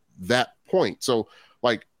to that point. So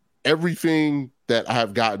like everything that I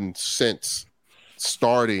have gotten since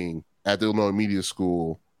starting at the Illinois Media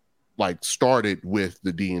School, like started with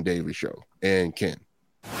the Dean Davis show and Ken.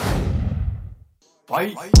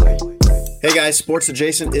 Hey guys, Sports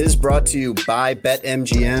Adjacent is brought to you by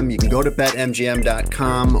BetMGM. You can go to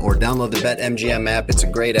BetMGM.com or download the BetMGM app. It's a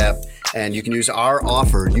great app, and you can use our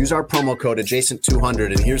offer. Use our promo code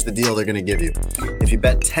Adjacent200, and here's the deal they're going to give you. If you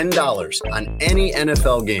bet $10 on any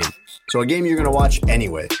NFL game, so a game you're going to watch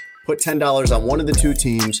anyway, put $10 on one of the two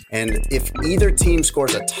teams, and if either team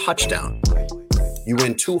scores a touchdown, you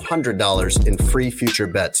win $200 in free future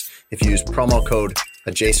bets if you use promo code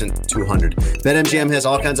Adjacent200. BetMGM has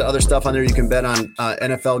all kinds of other stuff on there. You can bet on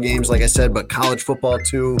NFL games, like I said, but college football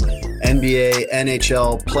too, NBA,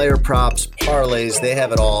 NHL, player props, parlays. They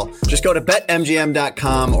have it all. Just go to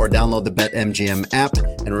BetMGM.com or download the BetMGM app.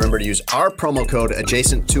 And remember to use our promo code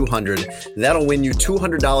Adjacent200. That'll win you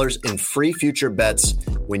 $200 in free future bets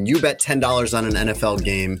when you bet $10 on an NFL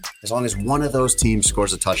game, as long as one of those teams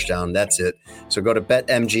scores a touchdown. That's it. So go to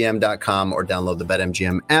BetMGM.com or download the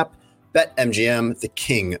BetMGM app. BetMGM, the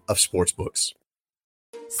king of sportsbooks.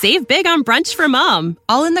 Save big on brunch for mom,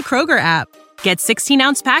 all in the Kroger app. Get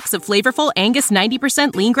 16-ounce packs of flavorful Angus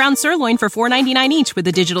 90% lean ground sirloin for $4.99 each with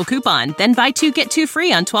a digital coupon. Then buy 2, get 2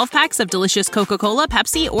 free on 12 packs of delicious Coca-Cola,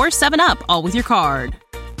 Pepsi, or 7-Up, all with your card.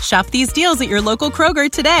 Shop these deals at your local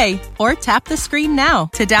Kroger today, or tap the screen now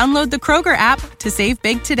to download the Kroger app to save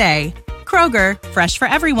big today. Kroger, fresh for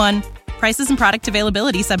everyone. Prices and product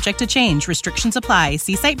availability subject to change. Restrictions apply.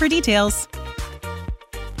 See site for details.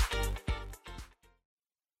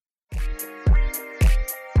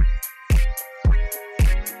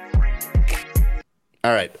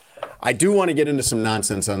 All right. I do want to get into some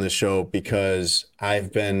nonsense on this show because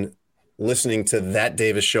I've been listening to That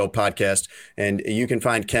Davis Show podcast, and you can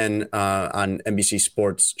find Ken on NBC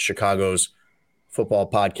Sports Chicago's football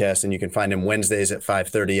podcast, and you can find him Wednesdays at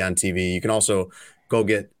 5:30 on TV. You can also go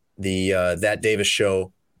get the That Davis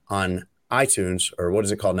Show on iTunes, or what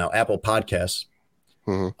is it called now? Apple Podcasts.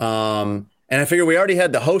 Mm-hmm. And I figure we already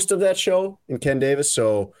had the host of that show in Ken Davis,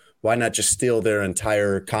 so why not just steal their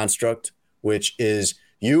entire construct, which is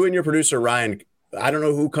you and your producer, Ryan. I don't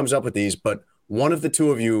know who comes up with these, but one of the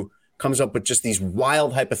two of you comes up with just these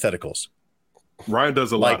wild hypotheticals. Ryan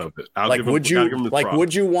does a lot of it.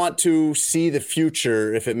 Would you want to see the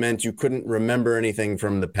future if it meant you couldn't remember anything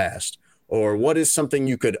from the past? Or what is something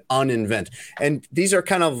you could uninvent? And these are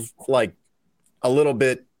kind of like a little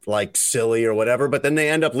bit like silly or whatever, but then they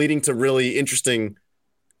end up leading to really interesting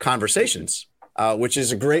conversations. which is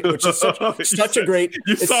such a great.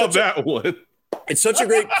 You saw that one. It's such a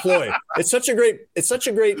great ploy. It's such a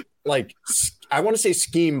great like, I want to say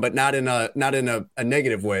scheme, but not in a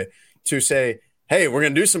negative way, to say, hey, we're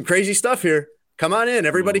gonna do some crazy stuff here. Come on in,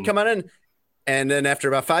 everybody, come on in. And then after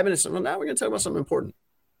about 5 minutes, well, now we're gonna talk about something important.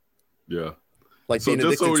 Yeah, like being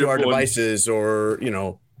addicted to our devices, or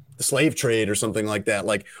the slave trade or something like that.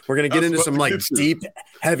 Like, we're gonna get into some like deep,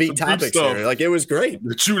 heavy topics here. Like, it was great.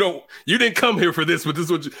 But you didn't come here for this, but this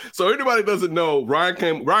is what so anybody doesn't know,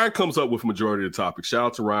 Ryan comes up with majority of the topics. Shout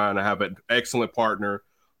out to Ryan. I have an excellent partner.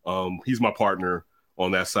 He's my partner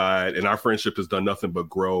on that side, and our friendship has done nothing but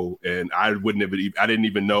grow. And I didn't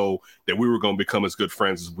even know that we were going to become as good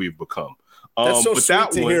friends as we've become. That's so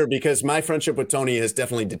sweet to hear, because my friendship with Tony has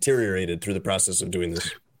definitely deteriorated through the process of doing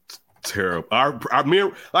this. Terrible.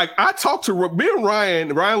 I talked to me and Ryan.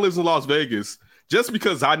 Ryan lives in Las Vegas. Just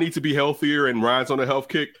because I need to be healthier and Ryan's on a health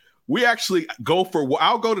kick, we actually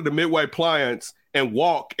I'll go to the Midway Appliance and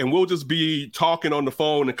walk, and we'll just be talking on the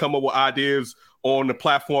phone and come up with ideas on the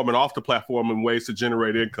platform and off the platform and ways to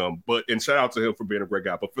generate income. And shout out to him for being a great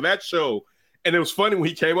guy. But for that show, and it was funny when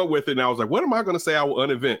he came up with it, and I was like, what am I going to say I will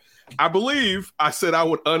uninvent? I believe I said I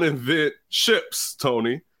would uninvent ships,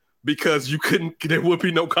 Tony, because there would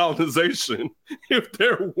be no colonization if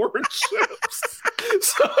there weren't ships.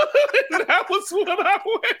 So that was what I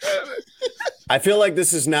went. I feel like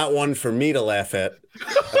this is not one for me to laugh at.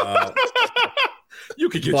 You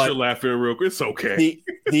can get your laugh in real quick. It's okay.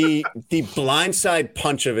 The blindside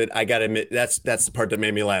punch of it, I gotta admit, that's the part that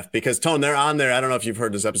made me laugh, because Tone, they're on there. I don't know if you've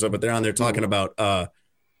heard this episode, but they're on there talking about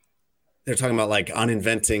like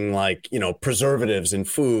uninventing, like, preservatives in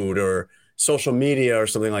food or social media or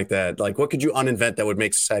something like that. Like, what could you uninvent that would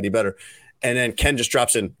make society better? And then Ken just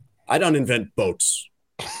drops in, I'd uninvent boats.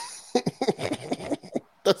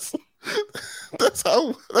 That's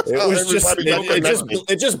how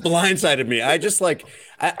it just blindsided me. I just like,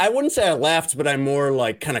 I wouldn't say I laughed, but I more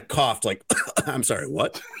like kind of coughed, like, I'm sorry,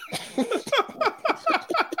 what?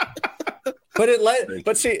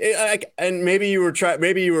 But see, and maybe you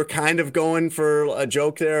were kind of going for a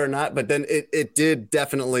joke there or not, but then it did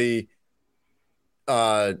definitely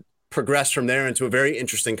progress from there into a very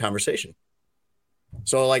interesting conversation.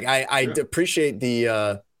 So like, I appreciate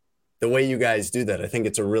the way you guys do that. I think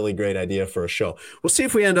it's a really great idea for a show. We'll see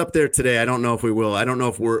if we end up there today. I don't know if we will. I don't know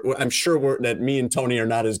if I'm sure that me and Tony are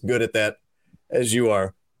not as good at that as you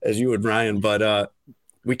and Ryan, but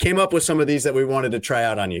we came up with some of these that we wanted to try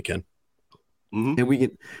out on you, Ken. Mm-hmm.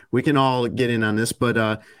 And we can all get in on this,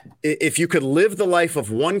 but if you could live the life of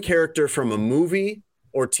one character from a movie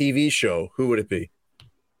or TV show, who would it be?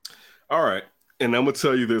 All right. And I'm going to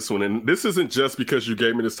tell you this one. And this isn't just because you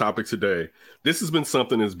gave me this topic today. This has been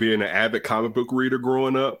something as being an avid comic book reader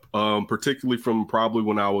growing up, particularly from probably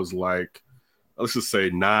when I was like, let's just say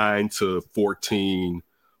 9 to 14,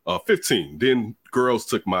 15. Then girls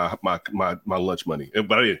took my lunch money,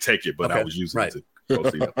 but I didn't take it, but I was using it to go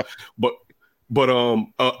see them.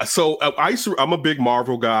 So I'm a big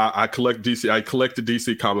Marvel guy. I collect DC. I collected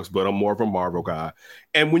DC comics, but I'm more of a Marvel guy.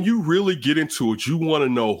 And when you really get into it, you want to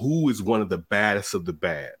know who is one of the baddest of the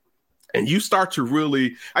bad. And you start to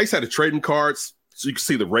really, I used to have the trading cards so you can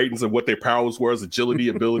see the ratings and what their powers were, agility,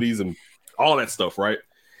 abilities, and all that stuff, right?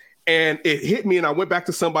 And it hit me, and I went back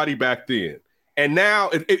to somebody back then. And now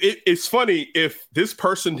it's funny, if this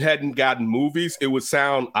person hadn't gotten movies, it would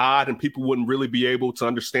sound odd and people wouldn't really be able to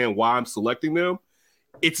understand why I'm selecting them.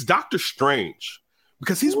 It's Doctor Strange,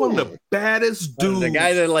 because he's one of the baddest dudes. The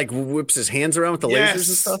guy that like whips his hands around with the lasers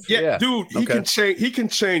and stuff? Yeah, dude, he can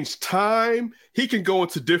change time. He can go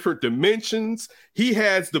into different dimensions. He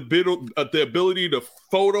has the ability to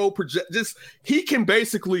photo project. He's a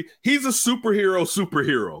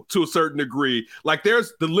superhero to a certain degree. Like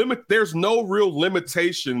there's no real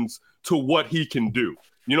limitations to what he can do.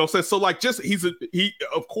 You know what I'm saying? So like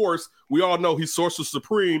of course, we all know he's Sorcerer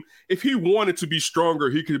Supreme. If he wanted to be stronger,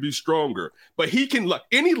 he could be stronger. But he can, like,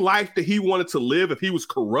 any life that he wanted to live, if he was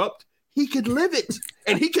corrupt, he could live it.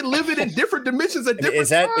 And he can live it in different dimensions at different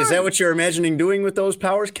times. Is that what you're imagining doing with those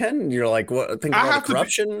powers, Ken? You're like, what? Think about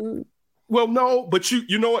corruption? Well, no, but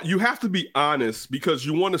you know what? You have to be honest, because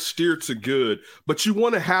you want to steer to good, but you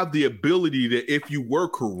want to have the ability that if you were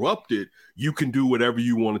corrupted, you can do whatever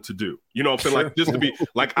you wanted to do. You know what I'm saying? Like, just to be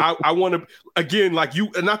like, I want to, again, like you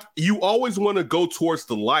always want to go towards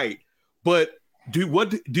the light, but do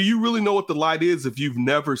you really know what the light is if you've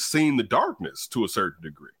never seen the darkness to a certain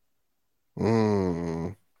degree?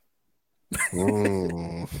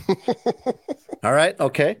 All right.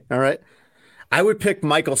 Okay. All right. I would pick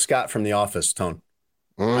Michael Scott from The Office, Tone.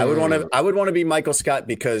 I would want to be Michael Scott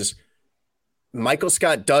because Michael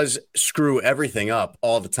Scott does screw everything up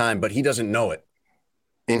all the time, but he doesn't know it.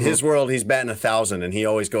 In his world, he's batting 1,000 and he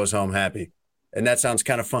always goes home happy. And that sounds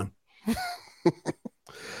kind of fun.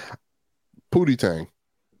 Pootie Tang.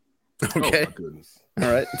 Okay. Oh my goodness.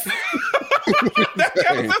 All right.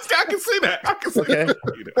 I can see that. I can see that.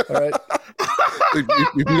 All right. If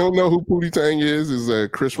you don't know who Pootie Tang is a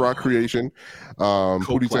Chris Rock creation.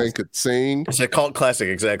 Pootie Tang could sing. It's a cult classic,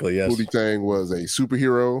 exactly, yes. Pootie Tang was a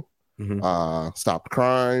superhero, stopped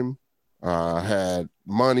crime, had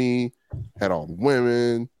money, had all the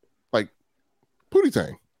women. Like Pootie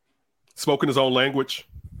Tang. Spoke in his own language.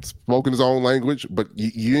 But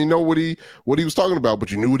you didn't know what he was talking about,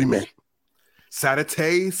 but you knew what he meant. Satite.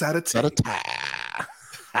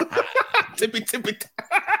 Tippy.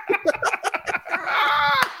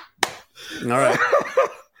 All right.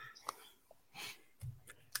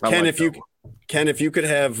 Ken, if you could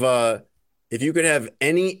have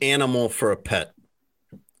any animal for a pet,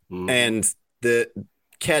 and the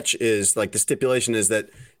catch is like the stipulation is that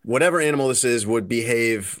whatever animal this is would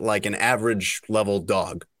behave like an average level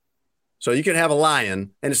dog. So you could have a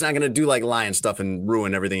lion, and it's not going to do like lion stuff and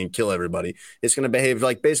ruin everything and kill everybody. It's going to behave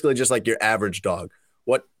like basically just like your average dog.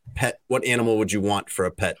 What animal would you want for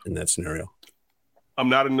a pet in that scenario? I'm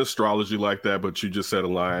not in astrology like that, but you just said a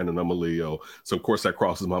lion, and I'm a Leo. So, of course, that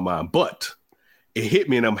crosses my mind. But it hit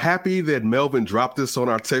me, and I'm happy that Melvin dropped this on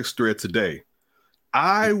our text thread today.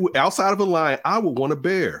 Outside of a lion, I would want a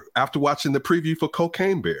bear after watching the preview for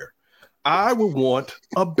Cocaine Bear. I would want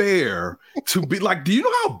a bear to be like, do you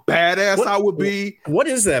know how badass I would be? What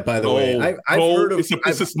is that, by the way?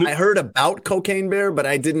 I heard about Cocaine Bear, but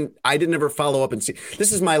I didn't ever follow up and see.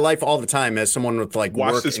 This is my life all the time as someone with like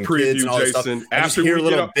watch work this and preview, kids and all Jason. this stuff. I just hear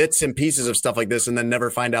little bits and pieces of stuff like this and then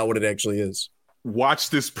never find out what it actually is.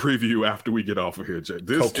 Watch this preview after we get off of here, Jay.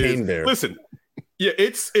 Cocaine Bear. Listen, yeah,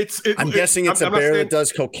 I'm guessing it's a bear that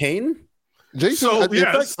does cocaine. Jason,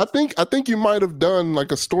 yes. I think you might have done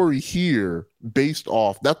like a story here based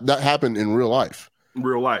off that happened in real life.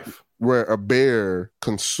 Where a bear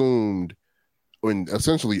consumed and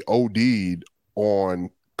essentially OD'd on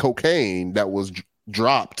cocaine that was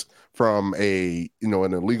dropped from an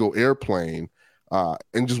illegal airplane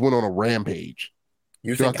and just went on a rampage.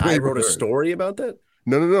 You think I wrote a story about that?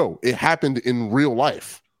 No. It happened in real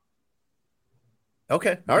life.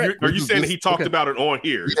 Okay. All right. Are you saying he talked about it on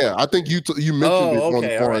here? Yeah, I think you mentioned it on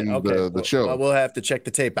the show. Well, we'll have to check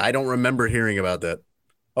the tape. I don't remember hearing about that.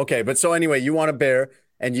 Okay, but so anyway, you want a bear,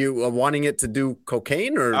 and you are wanting it to do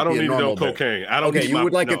cocaine, or I don't need to know cocaine. I don't. Okay, you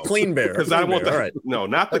would like a clean bear because I want that. Right. No,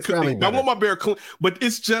 not the clean. I want my bear clean. But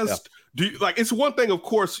it's just it's one thing. Of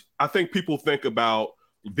course, I think people think about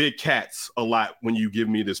big cats a lot when you give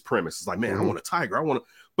me this premise. It's like, man, I want a tiger. I want to.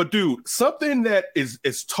 But dude, something that is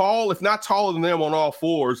tall, if not taller than them on all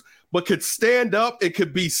fours, but could stand up. It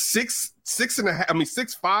could be 6'5",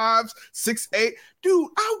 6'8". Dude,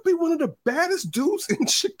 I would be one of the baddest dudes in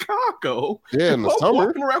Chicago. Yeah, in the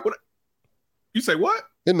summer. You say what?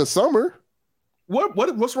 In the summer.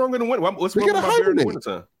 What's wrong in the winter? What's wrong with my bear in the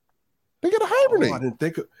wintertime? They gotta hibernate. I didn't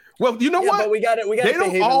think of. Well, you know what? But we got it. We got it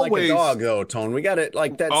behaving like a dog, though, Tone. We got it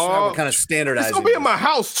like that's not kind of standardized. It's gonna be in my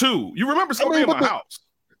house too. You remember? It's gonna be in my house.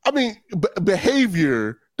 I mean,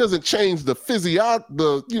 behavior doesn't change the physical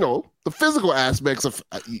aspects of,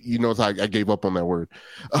 I gave up on that word.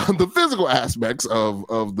 The physical aspects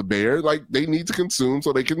of the bear, like they need to consume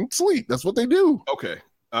so they can sleep. That's what they do. Okay.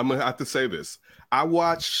 I'm going to have to say this. I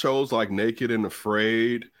watch shows like Naked and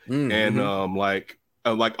Afraid and a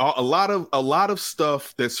lot of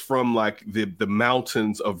stuff that's from like the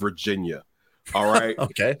mountains of Virginia. All right.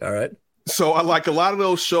 Okay. All right. So I like a lot of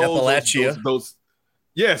those shows. Appalachia. Those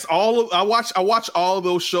yes, I watch all of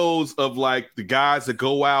those shows of like the guys that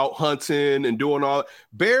go out hunting and doing all.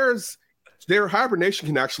 Bears, their hibernation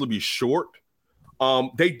can actually be short.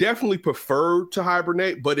 They definitely prefer to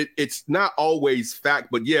hibernate, but it's not always fact.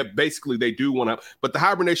 But yeah, basically they do want to. But the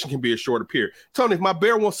hibernation can be a shorter period. Tony, if my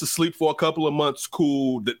bear wants to sleep for a couple of months,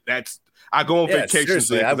 cool. I go on vacation.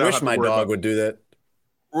 Seriously, I wish my dog would do that.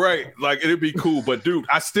 Right. Like it'd be cool. But dude,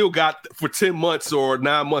 I still got for 10 months or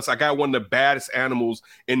 9 months, I got one of the baddest animals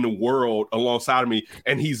in the world alongside of me.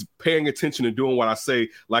 And he's paying attention and doing what I say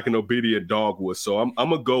like an obedient dog would. So I'm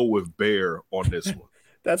going to go with bear on this one.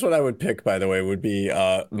 That's what I would pick, by the way, would be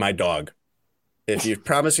my dog. If you're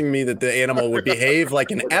promising me that the animal would behave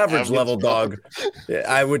like an average level dog,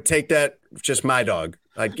 I would take that, just my dog.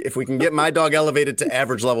 Like if we can get my dog elevated to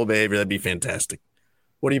average level behavior, that'd be fantastic.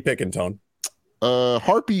 What are you picking, Tone?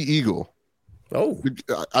 Harpy Eagle. Oh,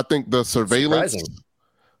 I think the surveillance,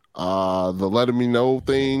 the letting me know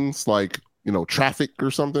things like, traffic or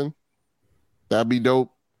something. That'd be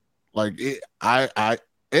dope. Like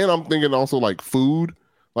and I'm thinking also like food.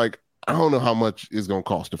 Like I don't know how much it's gonna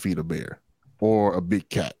cost to feed a bear or a big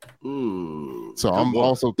cat. So I'm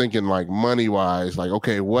also thinking like money wise, like,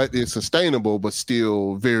 okay, what is sustainable but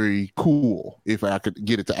still very cool if I could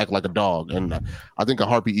get it to act like a dog? And I think a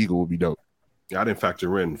harpy eagle would be dope. I didn't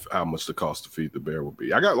factor in how much the cost to feed the bear would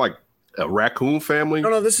be. I got like a raccoon family.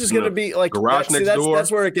 No, this is going to be like garage next door.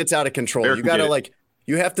 That's where it gets out of control. You got to like,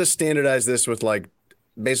 you have to standardize this with like,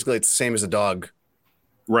 basically it's the same as a dog.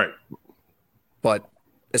 Right. But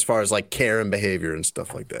as far as like care and behavior and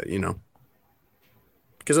stuff like that,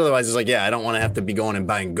 because otherwise it's like, I don't want to have to be going and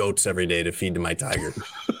buying goats every day to feed to my tiger.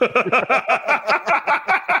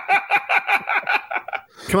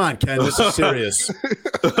 Come on, Ken, this is serious.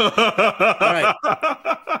 All right.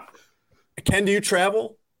 Ken, do you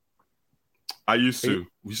travel? I used to.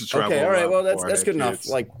 We used to travel. Okay, all right. Well, that's good enough.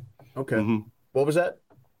 Like, okay. Mm-hmm. What was that?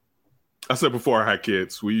 I said before I had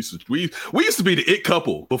kids, we used to be the it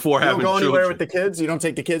couple before having children. You don't go anywhere with the kids? You don't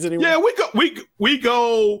take the kids anywhere? Yeah, we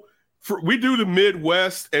do the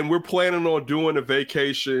Midwest, and we're planning on doing a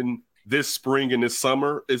vacation this spring and this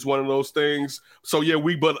summer is one of those things. So yeah,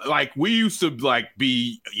 we used to like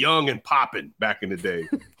be young and popping back in the day.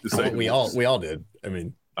 We all did. I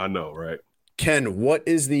mean, I know, right? Ken, what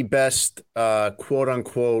is the best quote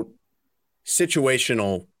unquote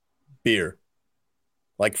situational beer?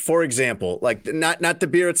 Like, for example, like not the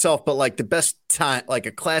beer itself, but like the best time, like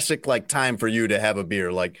a classic like time for you to have a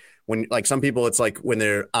beer. Like when, like some people, it's like when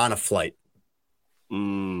they're on a flight.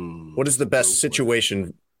 What is the best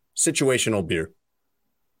situational beer?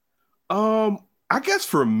 I guess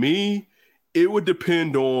for me, it would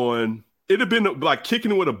depend on. It'd have been like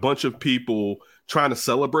kicking it with a bunch of people trying to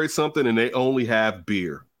celebrate something, and they only have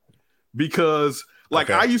beer, because. Like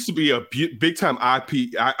I used to be a big time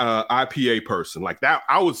IPA person like that.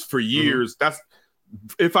 I was for years.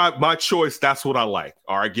 Mm-hmm. My choice, that's what I like.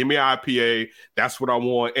 All right, give me an IPA. That's what I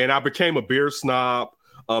want. And I became a beer snob.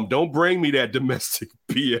 Don't bring me that domestic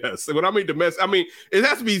BS. And when I mean domestic, I mean it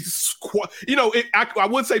has to be, I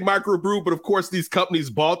would say microbrew, but of course these companies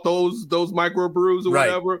bought those microbrews or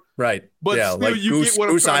whatever. Right. But still, like you get what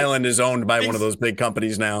Goose Island is owned by one of those big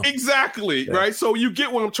companies now. Exactly. Yeah. Right. So you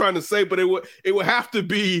get what I'm trying to say, but it would have to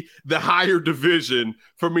be the higher division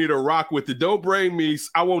for me to rock with it. Don't bring me.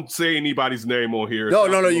 I won't say anybody's name on here. No,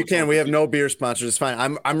 you can. We have no beer sponsors. It's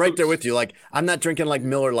fine. I'm right there with you. Like I'm not drinking like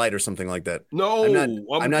Miller Lite or something like that. No,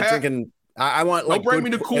 I'm not drinking. I want like. Don't bring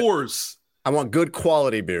me the Coors. I want good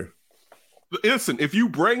quality beer. Listen, if you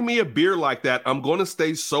bring me a beer like that, I'm going to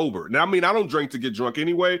stay sober. Now, I mean, I don't drink to get drunk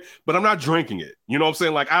anyway, but I'm not drinking it. You know what I'm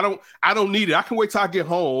saying? Like, I don't need it. I can wait till I get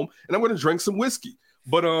home and I'm going to drink some whiskey.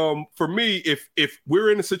 But for me, if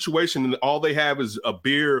we're in a situation and all they have is a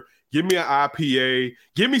beer, give me an IPA,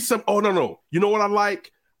 give me some. Oh, no. You know what I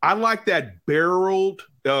like? I like that barreled,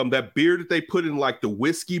 that beer that they put in like the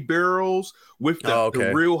whiskey barrels with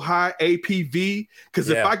the real high APV. Because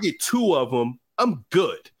if I get two of them, I'm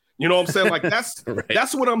good. You know what I'm saying? Like that's right.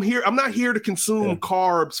 That's what I'm here. I'm not here to consume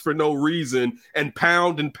carbs for no reason and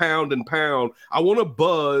pound and pound and pound. I want to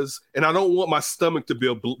buzz, and I don't want my stomach to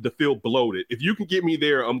feel bloated. If you can get me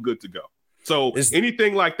there, I'm good to go. So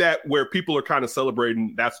anything like that where people are kind of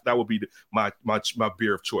celebrating, that would be my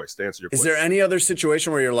beer of choice. To answer your question. Is there any other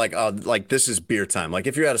situation where you're like, like this is beer time? Like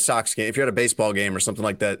if you're at a Sox game, if you're at a baseball game or something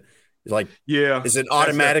like that, like is it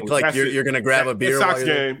automatic? Like you're going to grab a beer? Sox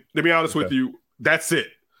game. To be honest with you, that's it.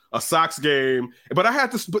 A Sox game, but I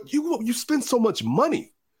had to. But you spend so much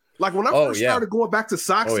money. Like when I first started going back to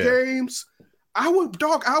Sox games, I would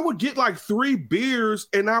get like 3 beers,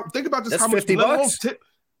 and I think about just how much $50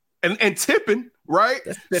 and tipping, right?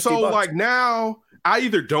 So like now, I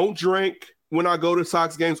either don't drink when I go to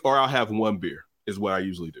Sox games, or I'll have 1 beer. Is what I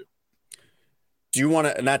usually do. Do you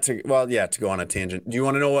want to to go on a tangent? Do you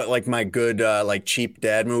want to know what like my good like cheap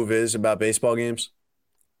dad move is about baseball games?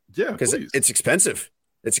 Yeah, because it's expensive.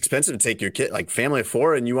 It's expensive to take your kid, like family of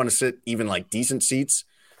 4, and you want to sit even like decent seats.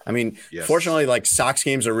 I mean, fortunately, like Sox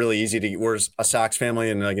games are really easy to. We're a Sox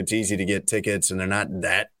family, and like it's easy to get tickets, and they're not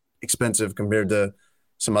that expensive compared to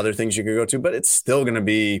some other things you could go to. But it's still going to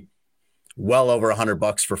be well over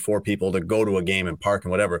 $100 for 4 people to go to a game and park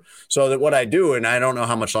and whatever. So that what I do, and I don't know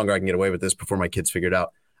how much longer I can get away with this before my kids figure it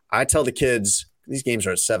out. I tell the kids these games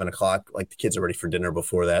are at 7:00. Like the kids are ready for dinner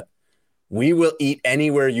before that. We will eat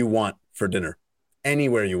anywhere you want for dinner.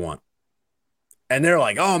 Anywhere you want. And they're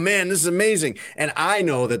like, oh man, this is amazing. And I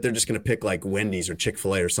know that they're just going to pick like Wendy's or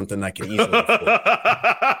Chick-fil-A or something I can easily afford.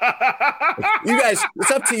 You guys,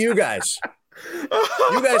 it's up to you guys.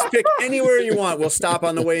 You guys pick anywhere you want. We'll stop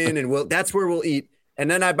on the way in and that's where we'll eat.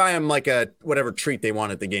 And then I buy them like a whatever treat they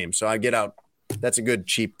want at the game. So I get out That's a good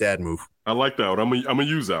cheap dad move. I like that one. I'm gonna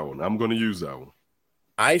use that one. I'm gonna use that one.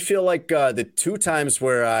 I feel like the 2 times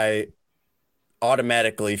where I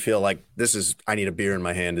automatically feel like I need a beer in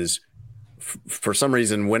my hand is for some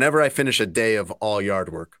reason, whenever I finish a day of all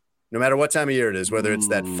yard work, no matter what time of year it is, whether it's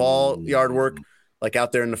that fall yard work, like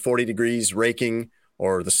out there in the 40 degrees raking,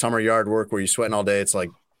 or the summer yard work where you're sweating all day, it's like,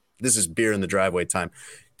 this is beer in the driveway time.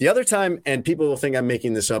 The other time, and people will think I'm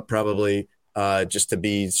making this up probably just to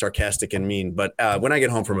be sarcastic and mean, but when I get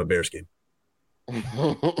home from a Bears game.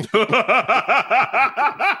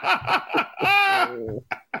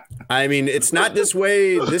 I mean, it's not this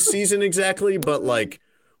way this season exactly, but like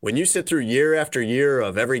when you sit through year after year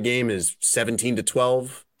of every game is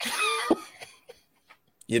 17-12,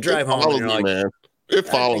 you drive home and you're like, man. It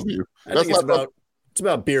follows you. I think it's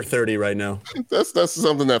about beer 30 right now. That's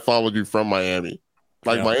something that followed you from Miami.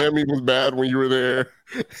 Like Miami was bad when you were there,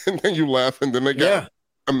 and then you left, and then they got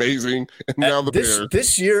amazing, and now the Bears.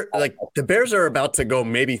 This year, like the Bears are about to go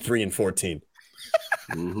maybe 3-14,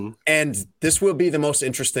 and this will be the most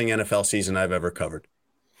interesting NFL season I've ever covered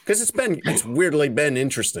because it's weirdly been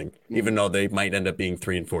interesting, even though they might end up being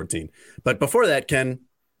 3-14. But before that, Ken,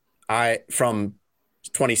 from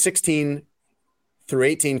 2016 through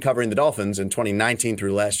 18 covering the Dolphins and 2019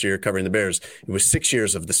 through last year covering the Bears, it was 6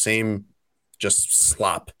 years of the same just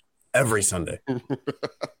slop every Sunday.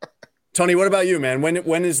 Tony, what about you, man? When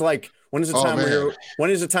is the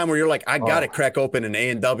time where you're like, I gotta crack open an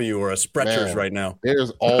A&W or a Sprecher's right now?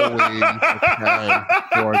 There's always a time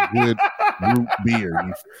for a good root beer.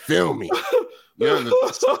 You feel me? You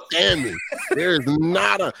understand me? There is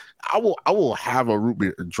not I will have a root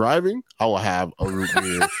beer driving. I will have a root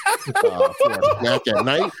beer for a snack at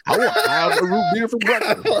night. I will have a root beer for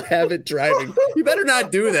breakfast. I'll have it driving. You better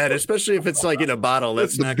not do that, especially if it's like in a bottle.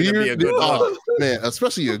 That's not going to be a good one. Man,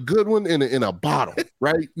 especially a good one in a bottle,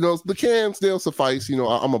 right? You know, the cans, they'll suffice. You know,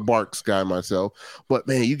 I'm a Barks guy myself. But,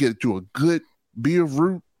 man, you get to a good beer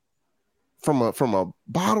root from a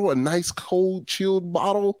bottle, a nice, cold, chilled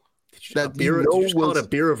bottle. That beer, was a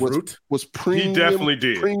beer of root. Was premium. He definitely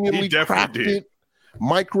did. Premiumly crafted,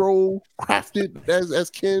 micro crafted, as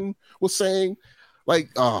Ken was saying. Like,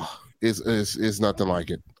 is nothing like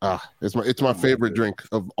it. It's my favorite drink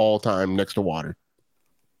of all time, next to water.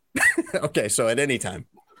 Okay, so at any time.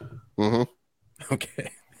 Mm-hmm. Okay.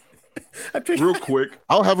 Real quick,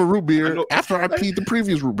 I'll have a root beer after I peed the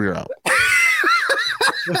previous root beer out.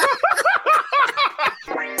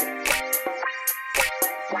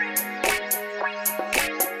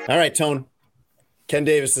 All right, Tone. Ken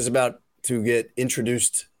Davis is about to get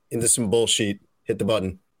introduced into some bullshit. Hit the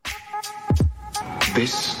button.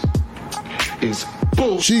 This is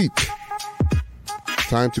bullshit.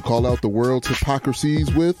 Time to call out the world's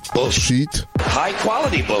hypocrisies with bullshit. High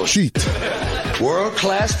quality bullshit.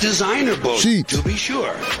 World-class designer bullshit, to be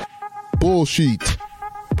sure. Bullshit.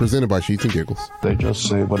 Presented by Sheets and Giggles. They just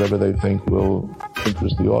say whatever they think will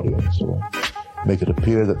interest the audience or make it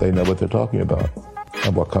appear that they know what they're talking about.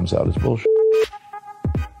 And what comes out is bullshit.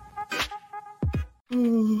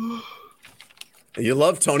 You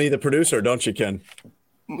love Tony, the producer, don't you, Ken?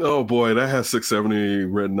 Oh boy, that has 670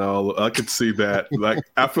 written all. I could see that. Like,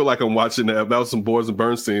 I feel like I'm watching that. That was some Boys and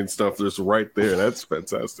Bernstein stuff that's right there. That's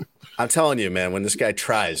fantastic. I'm telling you, man, when this guy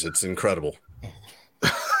tries, it's incredible.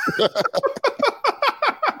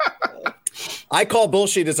 I Call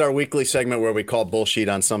Bullshit is our weekly segment where we call bullshit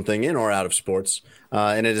on something in or out of sports.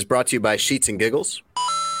 And it is brought to you by Sheets and Giggles.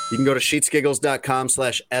 You can go to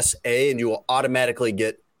sheetsgiggles.com/SA and you will automatically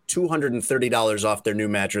get $230 off their new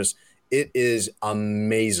mattress. It is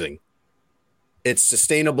amazing. It's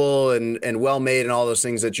sustainable and well-made and all those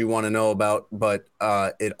things that you want to know about, but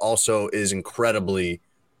it also is incredibly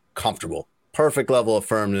comfortable. Perfect level of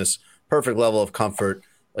firmness, perfect level of comfort.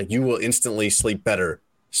 Like, you will instantly sleep better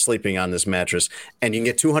sleeping on this mattress, and you can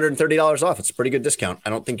get $230 off. It's a pretty good discount. I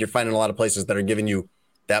don't think you're finding a lot of places that are giving you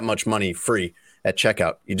that much money free at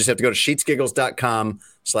checkout. You just have to go to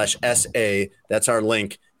sheetsgiggles.com/SA. That's our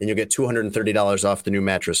link, and you'll get $230 off the new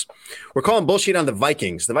mattress. We're calling bullshit on the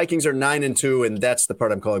Vikings. The Vikings are 9-2, and that's the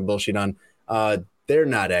part I'm calling bullshit on. They're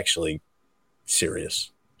not actually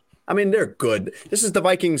serious. I mean, they're good. This is the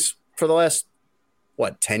Vikings for the last,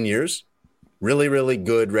 10 years? Really, really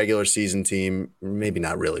good regular season team. Maybe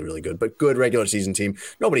not really, really good, but good regular season team.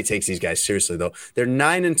 Nobody takes these guys seriously, though. They're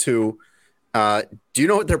 9-2. Do you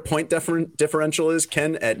know what their point differential is,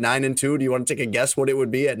 Ken, at 9-2? Do you want to take a guess what it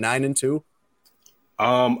would be at 9-2?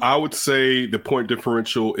 I would say the point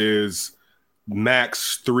differential is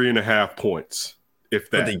max 3.5 points,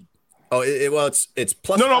 if that. It's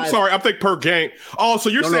plus. No, I'm sorry. I think per game. Oh, so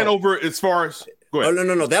you're saying over as far as Go ahead. Oh,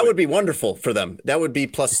 no. That would be wonderful for them. That would be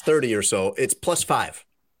plus 30 or so. It's plus 5.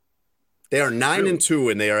 They are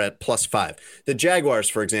 9-2, and they are at plus 5. The Jaguars,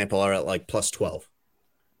 for example, are at like plus 12.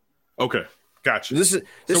 Okay, gotcha. This is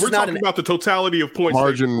we're not talking about the totality of points.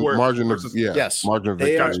 Margin versus, of yes. Margin of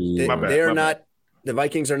They are, victory. they are not. The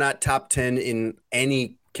Vikings are not top 10 in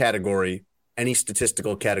any category, any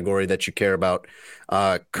statistical category that you care about.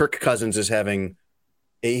 Kirk Cousins is having.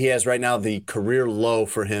 He has right now the career low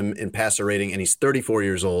for him in passer rating, and he's 34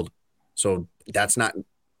 years old. So that's not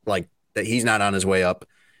like that. He's not on his way up.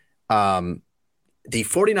 The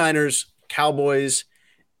 49ers, Cowboys,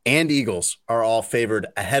 and Eagles are all favored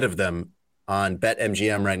ahead of them on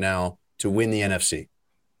BetMGM right now to win the NFC.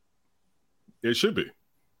 It should be.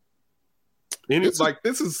 And it's like,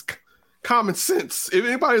 this is common sense. If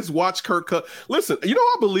anybody's watched Kirk Cousins, listen, you know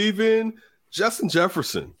I believe in Justin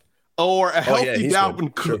Jefferson. Or a healthy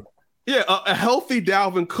Dalvin Cook. Sure. Yeah, a healthy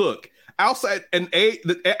Dalvin Cook. Outside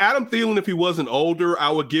Adam Thielen, if he wasn't older, I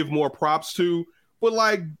would give more props to. But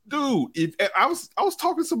like, dude, I was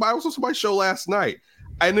talking to somebody. I was on somebody's show last night,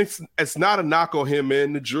 and it's not a knock on him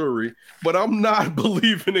and the jury, but I'm not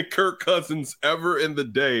believing in Kirk Cousins ever in the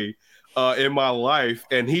day in my life,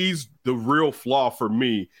 and he's the real flaw for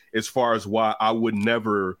me as far as why I would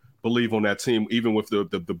never believe on that team, even with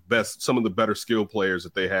the best, some of the better skill players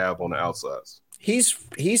that they have on the outsides. He's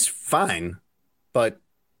fine, but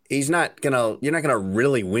you're not gonna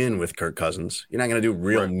really win with Kirk Cousins. You're not gonna do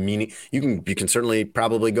real meaning. You can certainly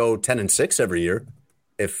probably go 10-6 every year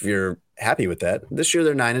if you're happy with that. This year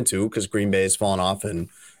they're 9-2 because Green Bay has fallen off and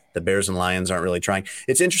the Bears and Lions aren't really trying.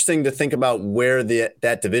 It's interesting to think about where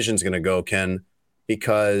that division's gonna go, Ken,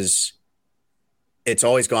 because it's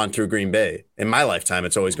always gone through Green Bay. In my lifetime,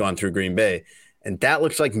 it's always gone through Green Bay. And that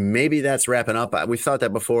looks like maybe that's wrapping up. We thought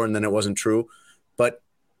that before, and then it wasn't true. But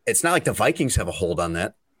it's not like the Vikings have a hold on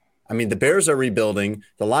that. I mean, the Bears are rebuilding.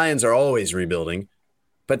 The Lions are always rebuilding.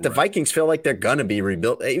 But the Vikings feel like they're going to be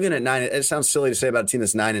rebuilt. Even at 9, it sounds silly to say about a team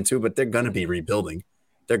that's 9-2, but they're going to be rebuilding.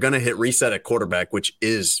 They're going to hit reset at quarterback, which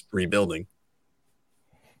is rebuilding.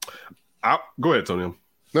 Go ahead, Tony.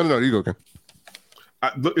 No, you go, Ken.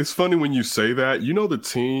 It's funny when you say that. You know the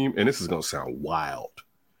team, and this is going to sound wild,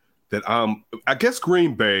 that I guess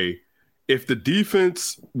Green Bay, if the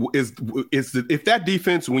defense if that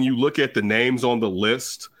defense, when you look at the names on the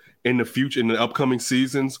list in the future, in the upcoming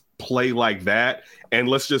seasons, play like that, and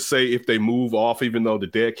let's just say if they move off, even though the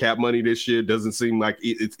dead cap money this year doesn't seem like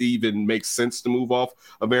it even makes sense to move off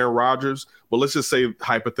of Aaron Rodgers, but let's just say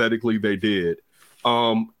hypothetically they did,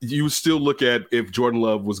 you would still look at if Jordan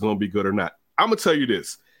Love was going to be good or not. I'm going to tell you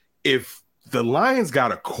this. If the Lions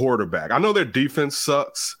got a quarterback, I know their defense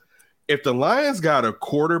sucks. If the Lions got a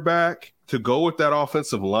quarterback to go with that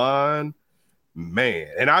offensive line, man,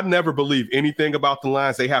 and I never believe anything about the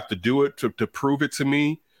Lions. They have to do it to prove it to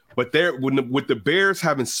me. But with the Bears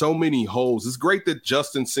having so many holes, it's great that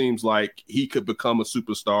Justin seems like he could become a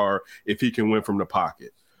superstar if he can win from the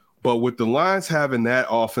pocket. But with the Lions having that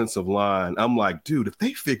offensive line, I'm like, dude, if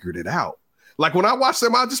they figured it out. Like when I watch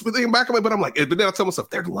them, I'll just be thinking back of it, but I'm like, but then I tell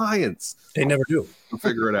myself, they're Lions. They never do.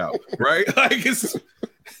 Figure it out, right?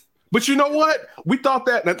 But you know what? We thought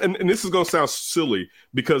that, and this is going to sound silly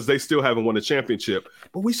because they still haven't won a championship,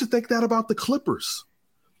 but we should think that about the Clippers.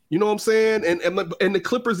 You know what I'm saying? And the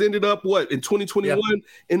Clippers ended up, in 2021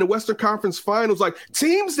 in the Western Conference Finals. Like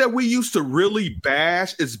teams that we used to really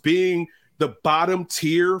bash as being the bottom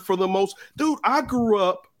tier for the most. Dude, I grew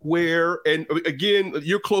up where, and again,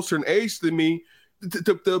 you're closer in age than me,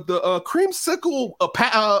 the creamsicle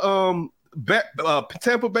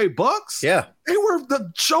Tampa Bay Bucks, they were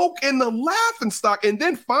the joke and the laughing stock. And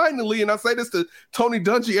then finally, and I say this to Tony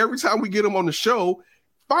Dungy every time we get him on the show,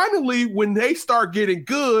 finally, when they start getting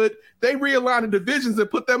good, they realign the divisions and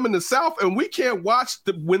put them in the South, and we can't watch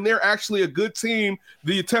when they're actually a good team,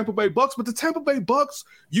 the Tampa Bay Bucks. But the Tampa Bay Bucks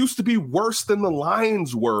used to be worse than the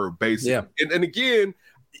Lions were, basically. Yeah. And again,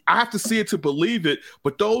 I have to see it to believe it,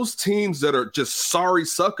 but those teams that are just sorry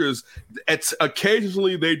suckers,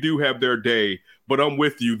 occasionally they do have their day. But I'm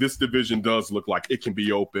with you. This division does look like it can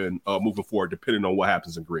be open moving forward, depending on what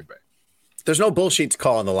happens in Green Bay. There's no bullshit to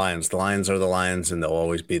call on the Lions. The Lions are the Lions, and they'll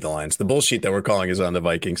always be the Lions. The bullshit that we're calling is on the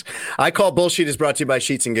Vikings. I Call Bullshit is brought to you by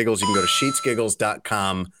Sheets and Giggles. You can go to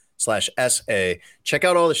sheetsgiggles.com/SA. Check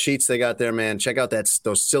out all the sheets they got there, man. Check out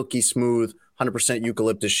those silky smooth 100%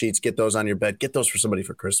 eucalyptus sheets. Get those on your bed. Get those for somebody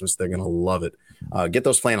for Christmas. They're going to love it. Get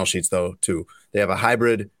those flannel sheets, though, too. They have a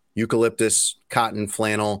hybrid eucalyptus cotton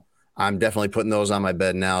flannel. I'm definitely putting those on my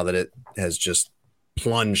bed now that it has just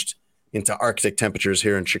plunged into Arctic temperatures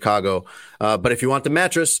here in Chicago. But if you want the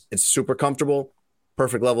mattress, it's super comfortable,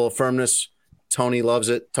 perfect level of firmness, Tony loves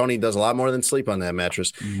it. Tony does a lot more than sleep on that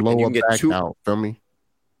mattress. Blow a back out. Feel me?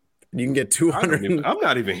 You can get 200. I'm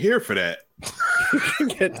not even here for that. You can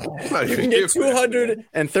get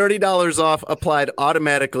 $230 off applied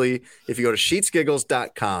automatically if you go to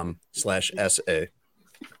sheetsgiggles.com/SA.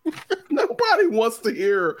 Nobody wants to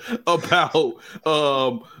hear about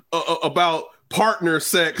partner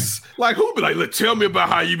sex. Like, who be like, tell me about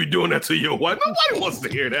how you be doing that to your wife. Nobody wants to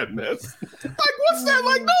hear that mess. Like, what's that?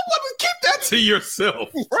 Like, nobody, keep that to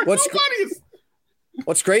yourself. Right?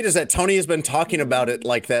 What's great is that Tony has been talking about it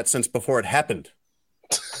like that since before it happened.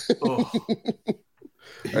 Oh.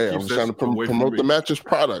 Hey, I'm trying to promote the mattress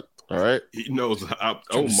product. All right. He knows.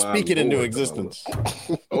 Speak it into existence.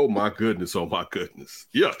 Oh my goodness. Oh my goodness.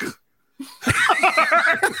 Yuck.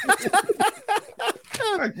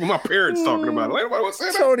 Like my parents talking about it. Like, nobody wants to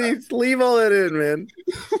say that. Tony, leave all that in, man.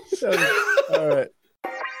 All right.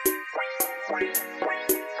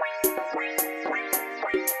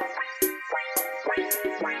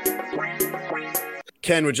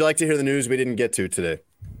 Ken, would you like to hear the news we didn't get to today?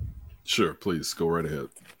 Sure, please go right ahead.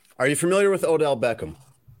 Are you familiar with Odell Beckham?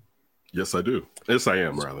 Yes, I do. Yes, I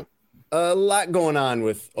am, rather. A lot going on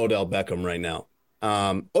with Odell Beckham right now.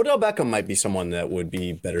 Odell Beckham might be someone that would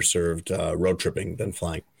be better served road tripping than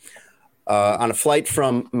flying. On a flight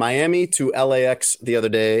from Miami to LAX the other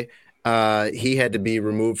day, he had to be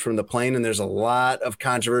removed from the plane, and there's a lot of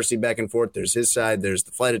controversy back and forth. There's his side, there's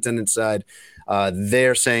the flight attendant's side.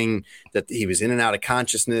 They're saying that he was in and out of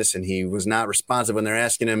consciousness and he was not responsive when they're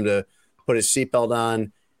asking him to put his seatbelt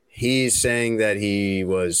on. He's saying that he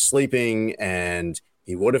was sleeping and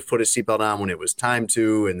he would have put his seatbelt on when it was time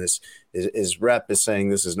to. And his rep is saying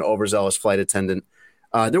this is an overzealous flight attendant.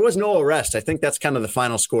 There was no arrest. I think that's kind of the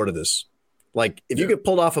final score to this. Like, if you get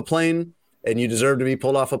pulled off a plane and you deserve to be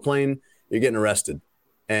pulled off a plane, you're getting arrested.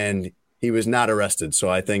 And he was not arrested. So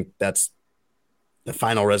I think that's the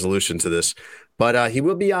final resolution to this. But he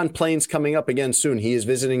will be on planes coming up again soon. He is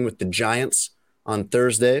visiting with the Giants on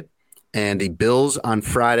Thursday and the Bills on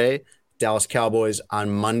Friday, Dallas Cowboys on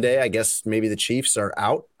Monday. I guess maybe the Chiefs are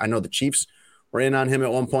out. I know the Chiefs were in on him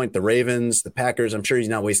at one point, the Ravens, the Packers. I'm sure he's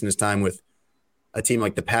not wasting his time with a team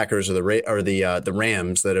like the Packers or the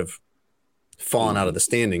Rams that have fallen out of the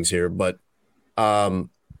standings here. But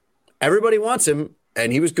everybody wants him,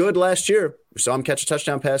 and he was good last year. We saw him catch a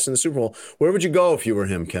touchdown pass in the Super Bowl. Where would you go if you were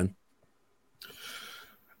him, Ken?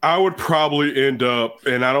 I would probably end up,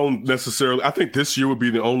 and I think this year would be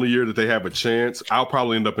the only year that they have a chance. I'll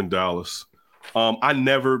probably end up in Dallas.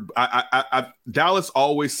 Dallas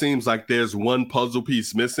always seems like there's one puzzle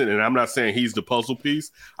piece missing, and I'm not saying he's the puzzle piece.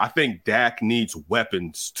 I think Dak needs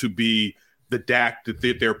weapons to be the Dak that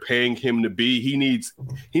they're paying him to be. He needs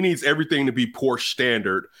everything to be Porsche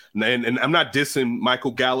standard. And I'm not dissing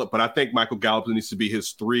Michael Gallup, but I think Michael Gallup needs to be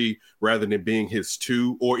his 3 rather than being his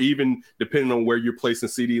 2, or even depending on where you're placing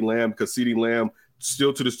CeeDee Lamb, because CeeDee Lamb,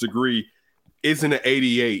 still to this degree, isn't an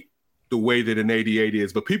 88 the way that an 88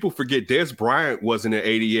 is. But people forget Dez Bryant wasn't an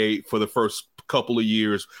 88 for the first couple of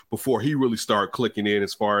years before he really started clicking in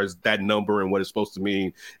as far as that number and what it's supposed to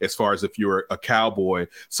mean as far as if you're a Cowboy.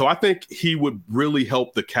 So I think he would really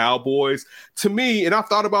help the Cowboys. To me, and I've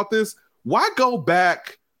thought about this, why go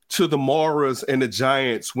back to the Maras and the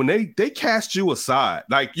Giants when they cast you aside?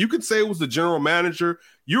 Like, you could say it was the general manager.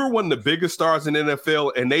 You were one of the biggest stars in the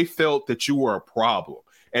NFL, and they felt that you were a problem.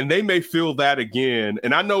 And they may feel that again.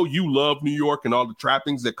 And I know you love New York and all the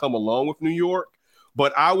trappings that come along with New York,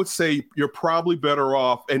 but I would say you're probably better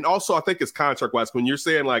off. And also, I think it's contract-wise. When you're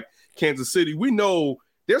saying, like, Kansas City, we know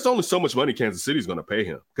there's only so much money Kansas City is going to pay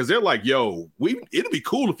him, because they're like, yo, it'd be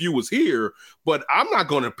cool if you was here, but I'm not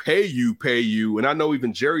going to pay you. And I know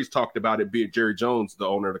even Jerry's talked about it being, Jerry Jones, the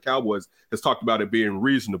owner of the Cowboys, has talked about it being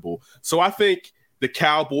reasonable. So I think the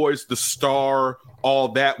Cowboys, the star, all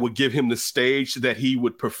that would give him the stage that he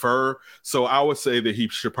would prefer. So I would say that he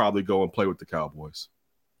should probably go and play with the Cowboys.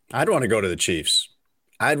 I'd want to go to the Chiefs.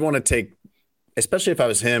 I'd want to take, especially if I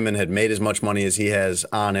was him and had made as much money as he has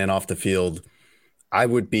on and off the field, I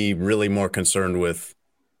would be really more concerned with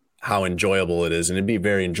how enjoyable it is. And it'd be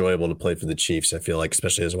very enjoyable to play for the Chiefs, I feel like,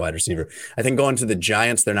 especially as a wide receiver. I think going to the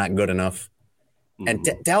Giants, they're not good enough. And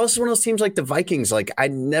Dallas is one of those teams like the Vikings. Like,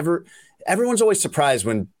 everyone's always surprised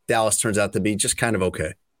when Dallas turns out to be just kind of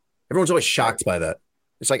okay. Everyone's always shocked by that.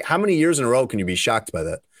 It's like, how many years in a row can you be shocked by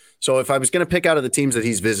that? So if I was going to pick out of the teams that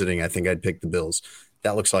he's visiting, I think I'd pick the Bills.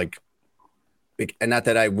 That looks like, and not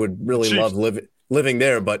that I would really Chiefs. love living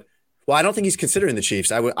there, but, well, I don't think he's considering the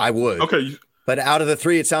Chiefs. I would. Okay. But out of the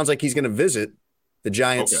 3, it sounds like he's going to visit the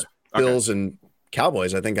Giants, Bills, and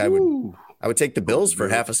Cowboys. I think I would take the Bills for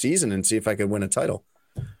half a season and see if I could win a title.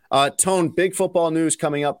 Tone, big football news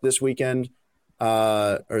coming up this weekend.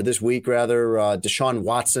 this week rather, Deshaun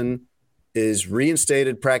Watson is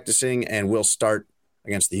reinstated practicing and will start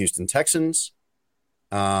against the Houston Texans.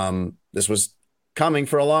 This was coming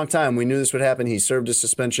for a long time. We knew this would happen. He served his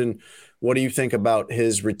suspension. What do you think about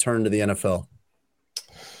his return to the NFL?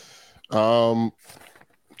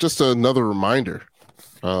 Just another reminder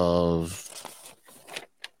of,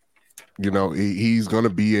 he's going to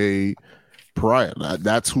be a pariah.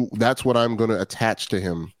 That's what I'm going to attach to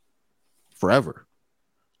him forever.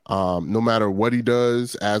 No matter what he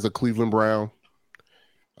does as a Cleveland Brown,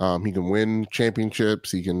 he can win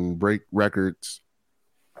championships. He can break records.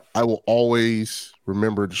 I will always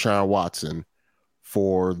remember Deshaun Watson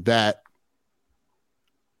for that.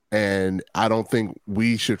 And I don't think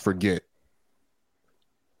we should forget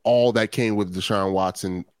all that came with Deshaun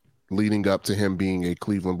Watson leading up to him being a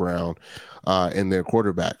Cleveland Brown and their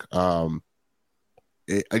quarterback.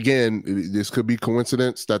 Again, this could be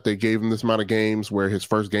coincidence that they gave him this amount of games where his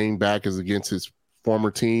first game back is against his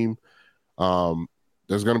former team.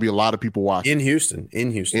 There's going to be a lot of people watching. In Houston.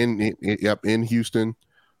 In Houston. In Houston.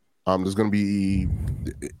 There's going to be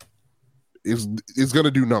it's going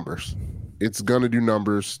to do numbers. It's going to do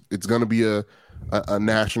numbers. It's going to be a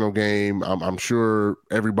national game. I'm sure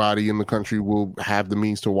everybody in the country will have the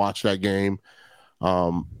means to watch that game.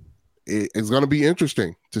 It's going to be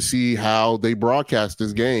interesting to see how they broadcast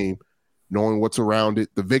this game, knowing what's around it.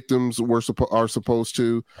 The victims are supposed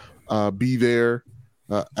to be there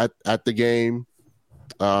at the game.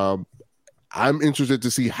 I'm interested to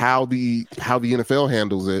see how the NFL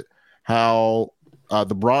handles it, how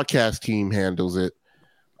the broadcast team handles it,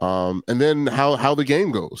 and then how the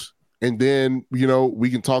game goes. And then, we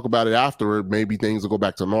can talk about it afterward. Maybe things will go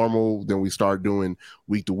back to normal. Then we start doing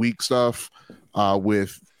week-to-week stuff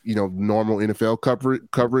with, normal NFL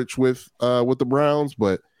coverage with the Browns.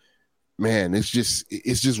 But, man, it's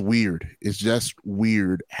just weird. It's just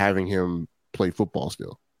weird having him play football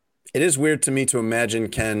still. It is weird to me to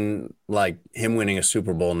imagine him winning a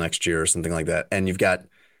Super Bowl next year or something like that. And you've got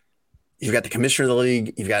the commissioner of the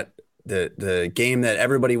league, you've got the game that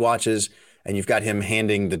everybody watches, and you've got him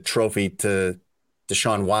handing the trophy to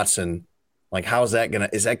Deshaun Watson. How is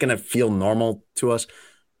that gonna feel normal to us?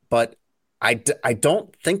 But I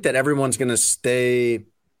don't think that everyone's gonna stay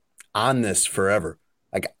on this forever.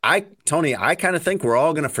 Tony, I kind of think we're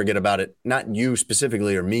all going to forget about it. Not you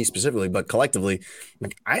specifically or me specifically, but collectively.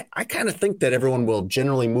 I kind of think that everyone will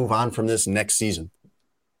generally move on from this next season.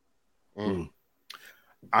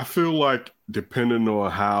 I feel like depending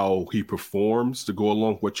on how he performs, to go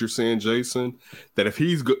along with what you're saying, Jason, that if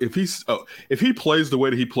he plays the way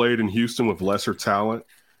that he played in Houston with lesser talent,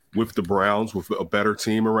 with the Browns, with a better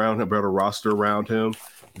team around him, a better roster around him,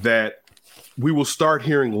 that we will start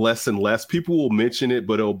hearing less and less. People will mention it,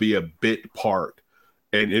 but it'll be a bit part.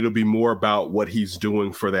 And it'll be more about what he's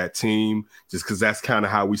doing for that team, just because that's kind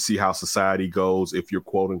of how we see how society goes if you're,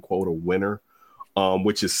 quote unquote, a winner,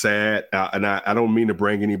 which is sad. And I don't mean to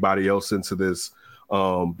bring anybody else into this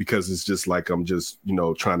because it's just like I'm just,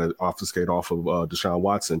 trying to obfuscate off of Deshaun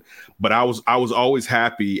Watson. But I was always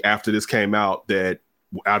happy after this came out that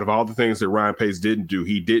out of all the things that Ryan Pace didn't do,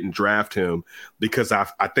 he didn't draft him, because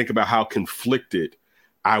I think about how conflicted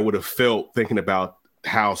I would have felt thinking about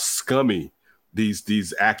how scummy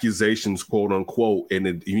these accusations, quote unquote, and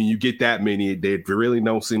when you get that many, they really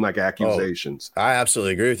don't seem like accusations. I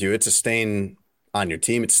absolutely agree with you. It's a stain on your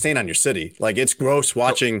team. It's a stain on your city. It's gross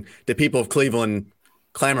watching the people of Cleveland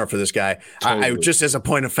clamor for this guy. Totally. I just as a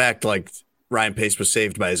point of fact, Ryan Pace was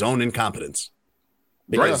saved by his own incompetence.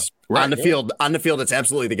 Because on the field, it's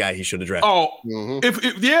absolutely the guy he should have drafted. Oh,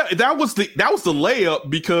 that was the layup,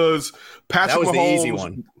 because Patrick Mahomes, that was the easy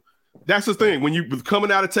one. That's the thing. When you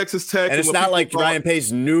coming out of Texas Tech, and it's not like Ryan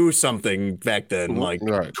Pace knew something back then,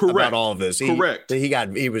 about all of this. Correct.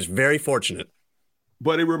 He was very fortunate.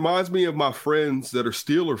 But it reminds me of my friends that are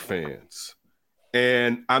Steeler fans.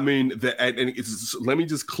 And I mean, let me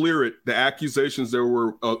just clear it. The accusations that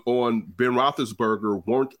were on Ben Roethlisberger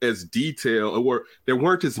weren't as detailed, or there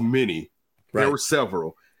weren't as many. Right. There were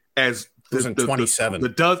several. As it was in 27.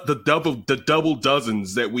 The double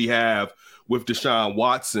dozens that we have with Deshaun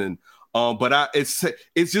Watson. But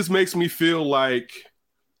it just makes me feel like,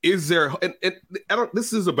 is there? And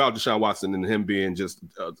this is about Deshaun Watson and him being just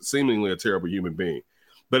seemingly a terrible human being.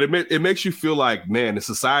 But it makes you feel like, man, is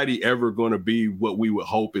society ever going to be what we would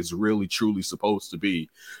hope is really, truly supposed to be?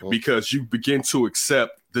 Because you begin to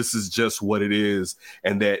accept this is just what it is.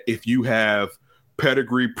 And that if you have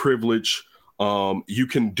pedigree, privilege, you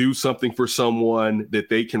can do something for someone that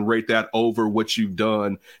they can rate that over what you've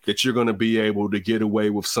done, that you're going to be able to get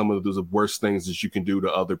away with some of the worst things that you can do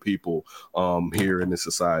to other people here in this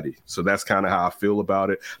society. So that's kind of how I feel about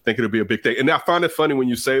it. I think it'll be a big thing. And I find it funny when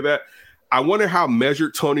you say that. I wonder how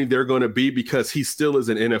measured, Tony, they're going to be, because he still is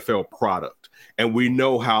an NFL product. And we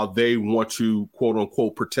know how they want to, quote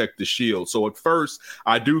unquote, protect the shield. So at first,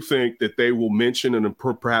 I do think that they will mention and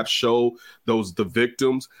perhaps show the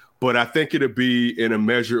victims. But I think it'll be in a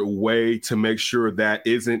measured way to make sure that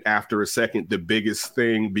isn't, after a second, the biggest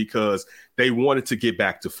thing, because they wanted to get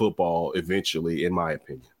back to football eventually, in my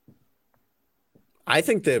opinion. I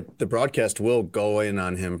think that the broadcast will go in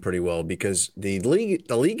on him pretty well, because the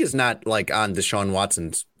league is not like on Deshaun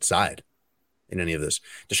Watson's side in any of this.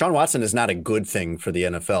 Deshaun Watson is not a good thing for the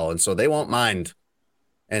NFL, and so they won't mind.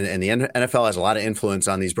 And the NFL has a lot of influence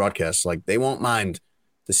on these broadcasts. Like, they won't mind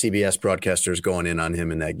the CBS broadcasters going in on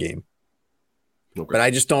him in that game. Okay. But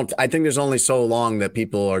I just don't. I think there's only so long that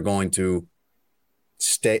people are going to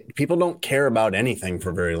stay. People don't care about anything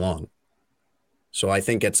for very long. So I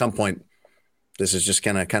think at some point, this is just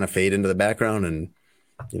kind of fade into the background, and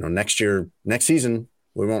next season,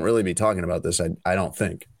 we won't really be talking about this. I don't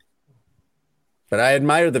think. But I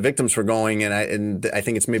admire the victims for going, and I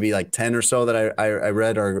think it's maybe like 10 or so that I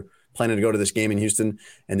read are planning to go to this game in Houston,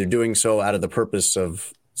 and they're doing so out of the purpose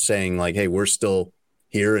of saying, like, hey, we're still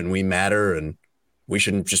here and we matter, and we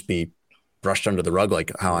shouldn't just be brushed under the rug, like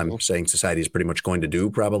how I'm saying society is pretty much going to do,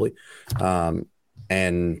 probably.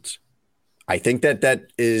 And I think that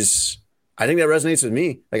resonates with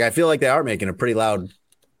me. Like, I feel like they are making a pretty loud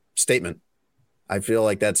statement. I feel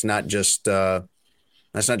like that's not just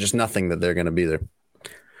nothing that they're going to be there.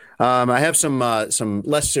 I have some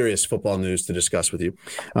less serious football news to discuss with you.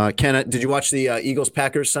 Ken, did you watch the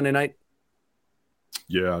Eagles-Packers Sunday night?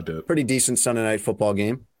 Yeah, I did. Pretty decent Sunday night football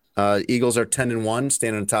game. Eagles are 10-1,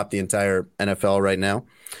 standing atop the entire NFL right now.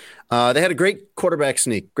 They had a great quarterback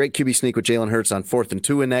sneak, great QB sneak with Jalen Hurts on 4th and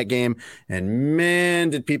 2 in that game. And man,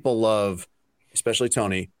 did people love, especially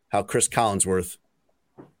Tony, how Chris Collinsworth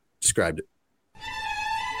described it.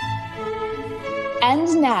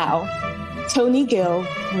 And now, Tony Gill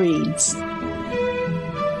reads.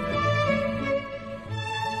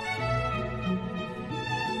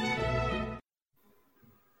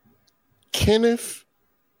 Kenneth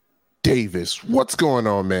Davis, what's going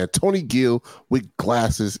on, man? Tony Gill with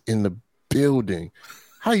glasses in the building.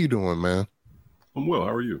 How you doing, man? I'm well.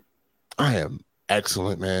 How are you? I am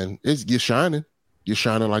excellent, man. You're shining. You're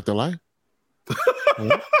shining like the light.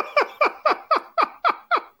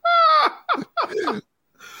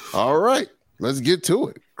 All right, let's get to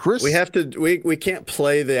it. Chris, we can't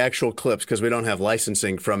play the actual clips because we don't have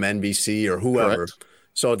licensing from NBC or whoever. Correct.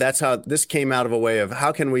 So that's how this came out of a way of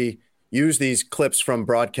how can we use these clips from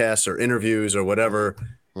broadcasts or interviews or whatever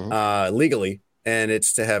legally, and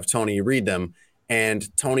it's to have Tony read them. And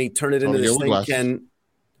Tony turned it into this thing.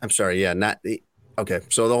 I'm sorry, yeah, okay.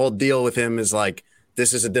 So the whole deal with him is like,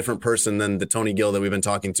 this is a different person than the Tony Gill that we've been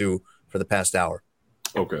talking to for the past hour.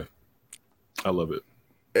 Okay. I love it.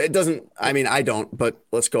 It doesn't, I mean, I don't, but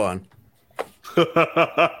let's go on.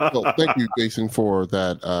 Well, thank you, Jason, for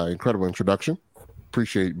that incredible introduction.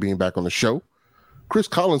 Appreciate being back on the show. Chris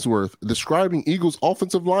Collinsworth describing Eagles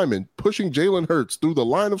offensive lineman pushing Jalen Hurts through the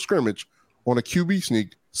line of scrimmage on a QB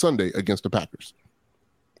sneak Sunday against the Packers.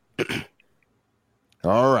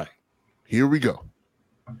 All right, here we go.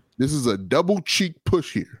 This is a double cheek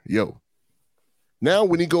push here. Yo. Now,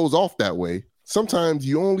 when he goes off that way, sometimes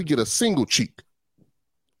you only get a single cheek.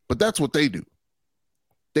 But that's what they do.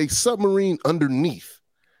 They submarine underneath,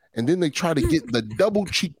 and then they try to get the double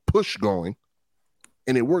cheek push going,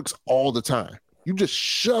 and it works all the time. You just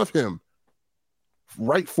shove him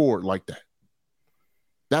right forward like that.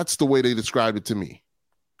 That's the way they described it to me.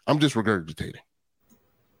 I'm just regurgitating.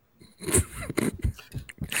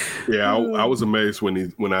 Yeah, I was amazed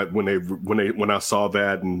when I saw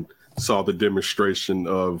that and saw the demonstration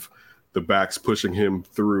of the backs pushing him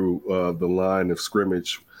through the line of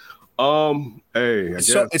scrimmage.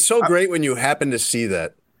 It's so great when you happen to see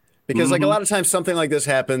that, because like a lot of times something like this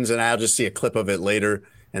happens and I'll just see a clip of it later,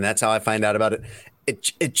 and that's how I find out about it.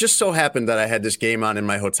 It just so happened that I had this game on in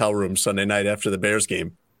my hotel room Sunday night after the Bears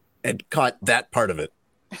game and caught that part of it.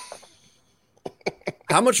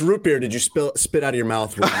 How much root beer did you spit out of your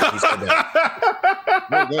mouth when you said that?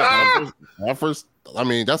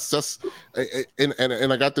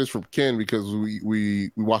 And I got this from Ken because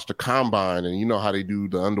we watched the combine, and you know how they do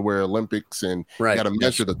the underwear Olympics, and you got to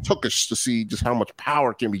measure the tuchus to see just how much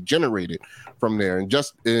power can be generated from there.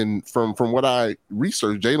 And from what I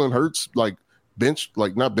researched, Jalen Hurts not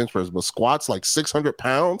bench press, but squats like 600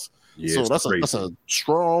 pounds. So that's a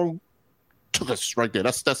strong tuchus right there.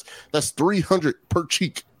 That's 300 per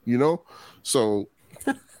cheek, you know? So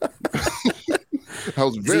I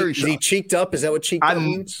was very shocked. Is he cheeked up? Is that what cheeked up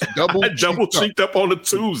means? Double cheeked up on a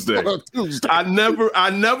Tuesday. I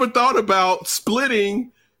never thought about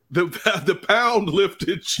splitting the pound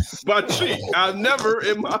lifted by cheek. I never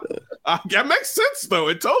that makes sense though.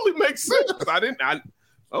 It totally makes sense. I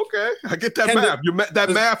get that math. That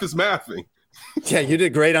math is mathing. Yeah, you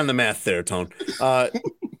did great on the math there, Tone.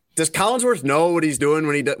 Does Collinsworth know what he's doing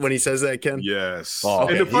when he says that, Ken? Yes. Oh,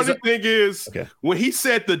 okay. And the funny thing is, when he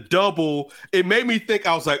said the double, it made me think,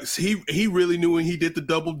 I was like, he really knew when he did the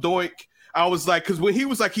double doink. I was like, because when he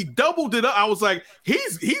was like, he doubled it up, I was like,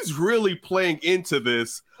 he's really playing into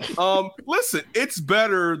this. Listen, it's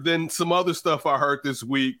better than some other stuff I heard this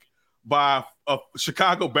week by a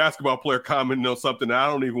Chicago basketball player commenting on something that I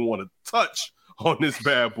don't even want to touch on this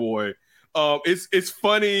bad boy. It's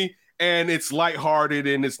funny and it's lighthearted,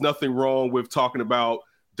 and it's nothing wrong with talking about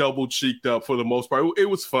double cheeked up for the most part. It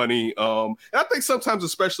was funny. And I think sometimes,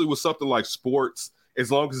 especially with something like sports,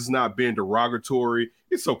 as long as it's not being derogatory,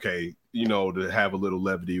 it's okay, you know, to have a little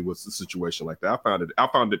levity with the situation like that. I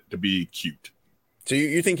found it to be cute. So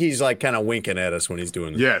you think he's like kind of winking at us when he's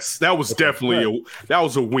doing this? Yes, that was definitely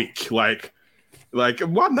a wink. Like,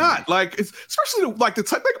 why not? Like, especially like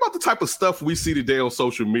think about the type of stuff we see today on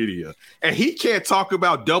social media, and he can't talk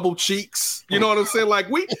about double cheeks. You know what I'm saying? Like,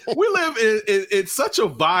 we live in such a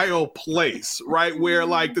vile place, right? Where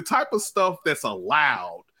like the type of stuff that's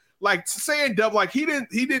allowed, like saying double, like he did.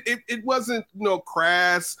 It wasn't, you know,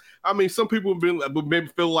 crass. I mean, some people maybe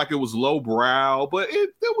feel like it was lowbrow, but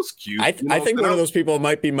it was cute. I think one of those people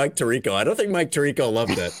might be Mike Tirico. I don't think Mike Tirico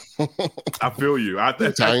loved it. I feel you. I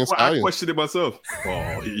questioned it myself. Oh,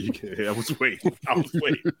 I was waiting.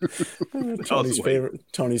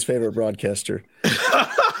 Tony's favorite broadcaster.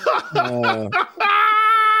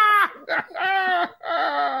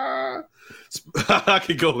 I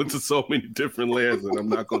could go into so many different lands, and I'm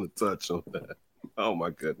not going to touch on that. Oh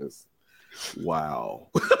my goodness. Wow.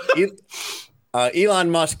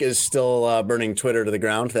 Elon Musk is still burning Twitter to the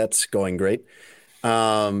ground. That's going great.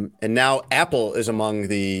 And now Apple is among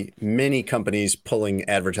the many companies pulling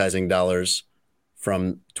advertising dollars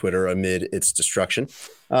from Twitter amid its destruction.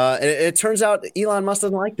 And it turns out Elon Musk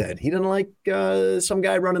doesn't like that. He doesn't like some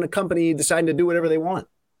guy running a company deciding to do whatever they want,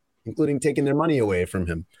 including taking their money away from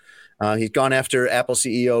him. He's gone after Apple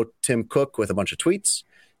CEO Tim Cook with a bunch of tweets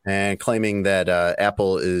and claiming that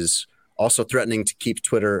Apple is also threatening to keep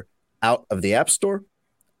Twitter out of the App Store.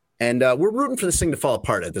 And we're rooting for this thing to fall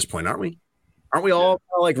apart at this point, aren't we? Aren't we all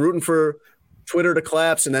like rooting for Twitter to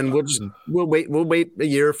collapse, and then we'll wait a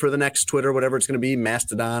year for the next Twitter, whatever it's going to be,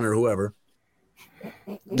 Mastodon or whoever.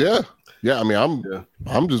 Yeah. I mean,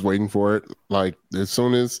 I'm just waiting for it. Like as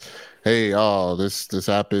soon as, hey, this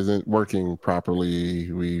app isn't working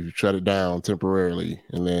properly, we shut it down temporarily,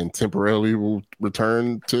 and then temporarily will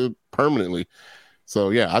return to permanently. So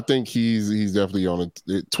yeah, I think he's definitely on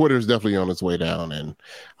it. Twitter's definitely on its way down, and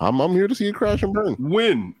I'm here to see it crash and burn.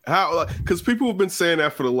 When? How? Because people have been saying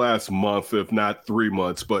that for the last month, if not 3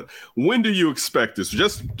 months. But when do you expect this?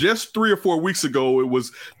 Just 3 or 4 weeks ago, it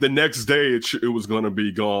was the next day it was going to be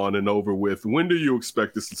gone and over with. When do you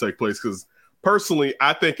expect this to take place? Because personally,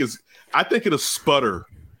 I think it'll sputter,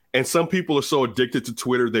 and some people are so addicted to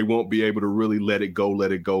Twitter they won't be able to really let it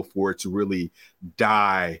go for it to really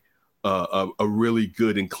die. A really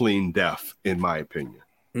good and clean death, in my opinion.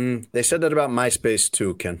 They said that about MySpace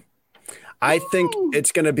too, Ken. I think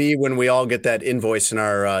it's going to be when we all get that invoice in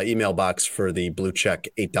our email box for the blue check,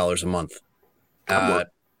 $8 a month. I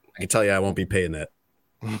can tell you I won't be paying that.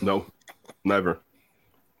 No, never.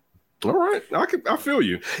 All right. I feel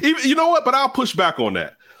you. Even, you know what? But I'll push back on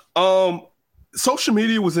that. Social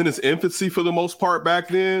media was in its infancy for the most part back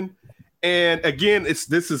then. And again,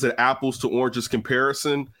 this is an apples to oranges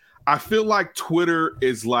comparison. I feel like Twitter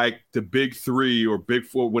is like the big three or big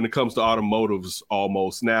four when it comes to automotives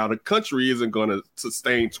almost. Now, the country isn't going to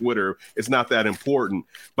sustain Twitter. It's not that important.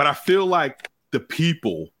 But I feel like the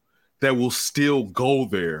people that will still go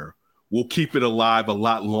there will keep it alive a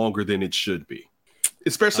lot longer than it should be,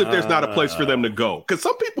 especially if there's not a place for them to go. Because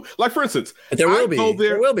some people, like for instance, there will be,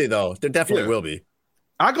 though. There definitely will be.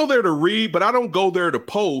 I go there to read, but I don't go there to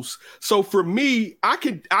post. So for me, I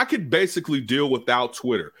could basically deal without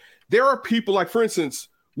Twitter. There are people like, for instance,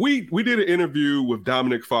 we did an interview with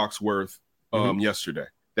Dominic Foxworth yesterday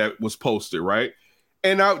that was posted, right?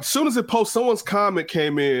 And as soon as it posted, someone's comment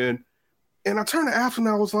came in, and I turned to Af and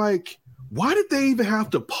I was like, why did they even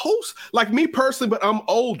have to post? Like me personally, but I'm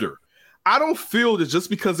older. I don't feel that just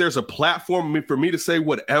because there's a platform for me to say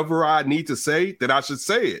whatever I need to say, that I should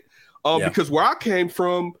say it. Because where I came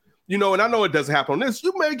from, you know, and I know it doesn't happen on this,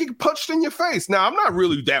 you may get punched in your face. Now, I'm not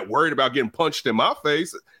really that worried about getting punched in my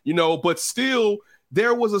face, you know, but still,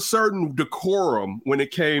 there was a certain decorum when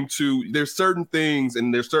it came to, there's certain things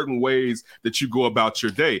and there's certain ways that you go about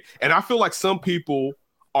your day. And I feel like some people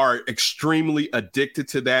are extremely addicted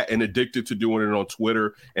to that and addicted to doing it on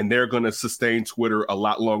Twitter, and they're going to sustain Twitter a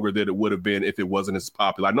lot longer than it would have been if it wasn't as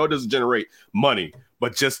popular. I know it doesn't generate money,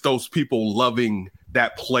 but just those people loving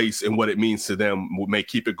that place and what it means to them may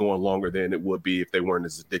keep it going longer than it would be if they weren't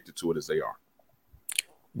as addicted to it as they are.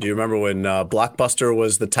 Do you remember when Blockbuster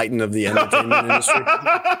was the titan of the entertainment industry?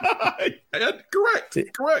 Correct.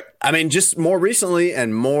 I mean, just more recently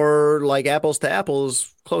and more like apples to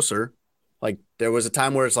apples closer. Like there was a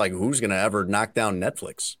time where it's like, who's going to ever knock down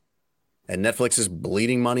Netflix? And Netflix is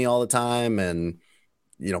bleeding money all the time. And,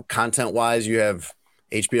 you know, content wise, you have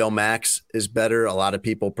HBO Max is better. A lot of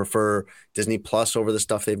people prefer Disney Plus over the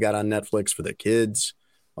stuff they've got on Netflix for their kids.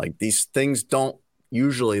 Like these things don't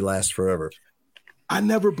usually last forever. I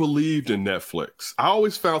never believed in Netflix. I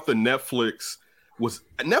always felt that Netflix was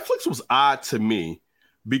odd to me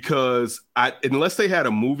because unless they had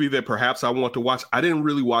a movie that perhaps I want to watch, I didn't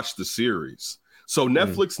really watch the series. So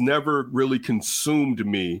Netflix never really consumed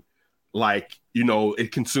me like, you know,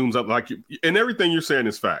 it consumes up like, and everything you're saying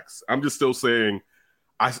is facts. I'm just still saying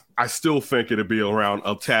I still think it'd be around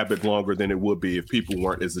a tad bit longer than it would be if people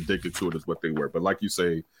weren't as addicted to it as what they were. But like you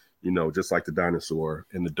say, you know, just like the dinosaur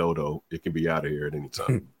and the dodo, it can be out of here at any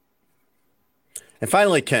time. And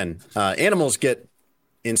finally, Ken, animals get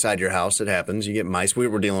inside your house. It happens. You get mice.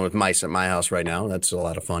 We're dealing with mice at my house right now. That's a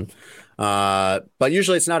lot of fun. But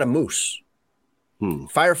usually it's not a moose.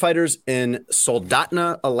 Firefighters in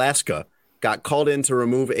Soldotna, Alaska, got called in to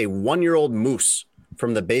remove a 1-year-old moose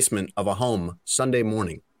from the basement of a home Sunday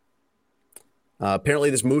morning.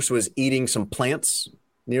 Apparently, this moose was eating some plants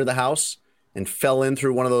near the house and fell in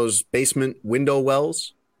through one of those basement window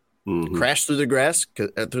wells, crashed through the glass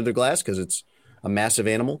because it's a massive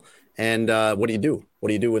animal. And what do you do? What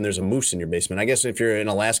do you do when there's a moose in your basement? I guess if you're in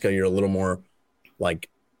Alaska, you're a little more like,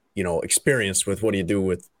 you know, experienced with what do you do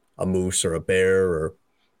with a moose or a bear or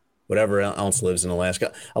whatever else lives in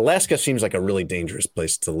Alaska. Alaska seems like a really dangerous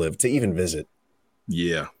place to live, to even visit.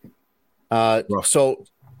 Yeah. So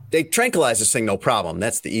they tranquilize this thing, no problem.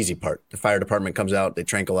 That's the easy part. The fire department comes out, they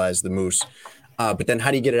tranquilize the moose. But then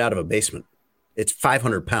how do you get it out of a basement? It's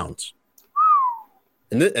 500 pounds.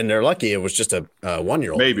 And they're lucky it was just a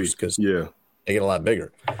 1-year-old. Maybe. Because they get a lot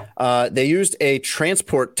bigger. They used a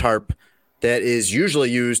transport tarp that is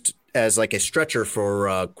usually used as like a stretcher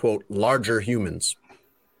for, quote, larger humans.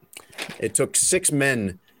 It took 6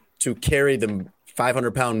 men to carry the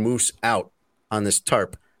 500-pound moose out on this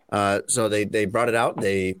tarp. So they brought it out.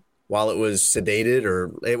 While it was sedated,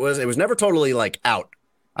 or it was never totally like out.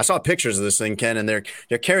 I saw pictures of this thing, Ken, and they're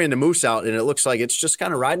carrying the moose out, and it looks like it's just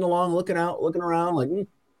kind of riding along, looking around, like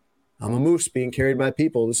I'm a moose being carried by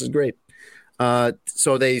people. This is great.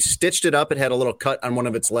 So they stitched it up. It had a little cut on one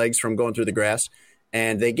of its legs from going through the grass,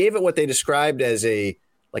 and they gave it what they described as a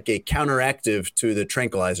counteractive to the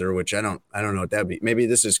tranquilizer, which I don't know what that'd be. Maybe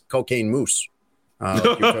this is cocaine moose. And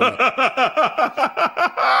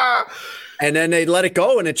then they let it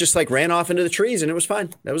go, and it just like ran off into the trees, and it was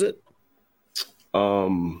fine. That was it.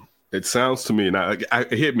 It sounds to me, and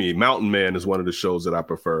it hit me. Mountain Man is one of the shows that I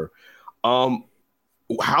prefer.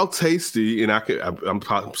 How tasty, and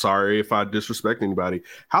I'm sorry if I disrespect anybody.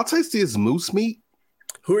 How tasty is moose meat?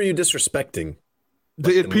 Who are you disrespecting?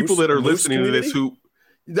 The people that are listening to this, who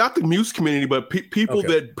not the moose community, but people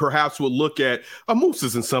that perhaps would look at a moose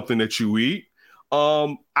isn't something that you eat.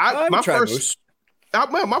 My first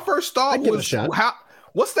thought was,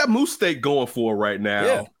 what's that moose steak going for right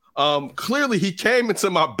now? Yeah. Clearly he came into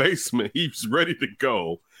my basement. He's ready to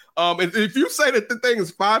go. And if you say that the thing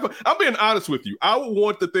is 500, I'm being honest with you. I would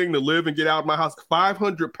want the thing to live and get out of my house.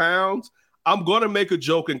 500 pounds. I'm going to make a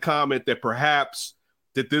joke and comment that perhaps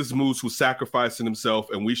that this moose was sacrificing himself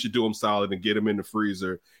and we should do him solid and get him in the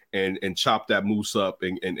freezer and chop that moose up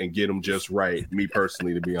and get him just right. Me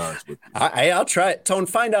personally, to be honest with you. I'll try it. Tone,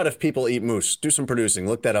 find out if people eat moose. Do some producing.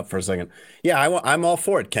 Look that up for a second. Yeah, I'm all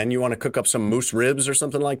for it. Ken, you want to cook up some moose ribs or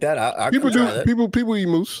something like that? People do. That. People eat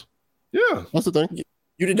moose. Yeah, that's the thing.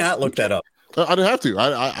 You did not look that up. I didn't have to. You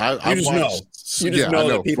just know. You just know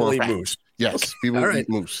that people eat moose. Yes, people eat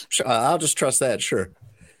moose. I'll just trust that. Sure.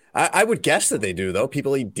 I would guess that they do, though.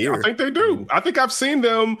 People eat deer. I think they do. I think I've seen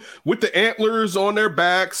them with the antlers on their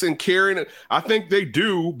backs and carrying it. I think they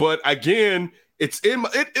do. But again,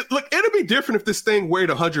 look, it'd be different if this thing weighed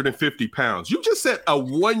 150 pounds. You just said a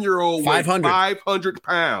 1-year-old weighed 500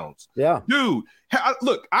 pounds. Yeah. Dude,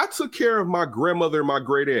 look, I took care of my grandmother and my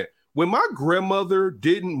great aunt. when my grandmother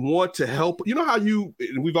didn't want to help, you know how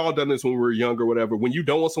we've all done this when we were younger or whatever, when you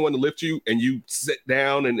don't want someone to lift you and you sit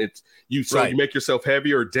down and you make yourself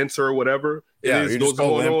heavier or denser or whatever. Yeah, it is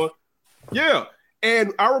going on. Yeah.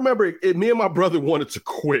 And I remember me and my brother wanted to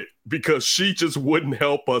quit because she just wouldn't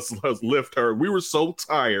help us lift her. We were so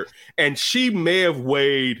tired. And she may have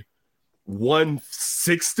weighed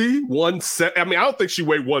 160, 170. I mean, I don't think she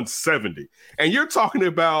weighed 170. And you're talking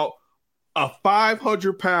about a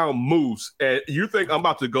 500-pound moose. And you think I'm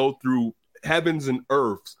about to go through heavens and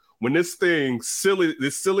earths when this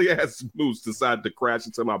silly ass moose decided to crash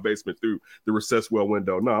into my basement through the recessed well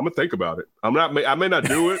window. No, I'm gonna think about it. I may not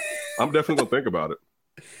do it. I'm definitely gonna think about it.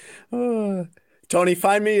 Tony,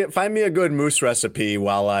 find me a good moose recipe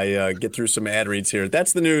while I get through some ad reads here.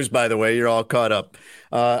 That's the news, by the way. You're all caught up.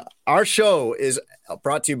 Our show is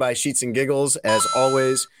brought to you by Sheets and Giggles. As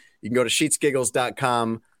always, you can go to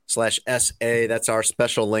sheetsgiggles.com/SA. That's our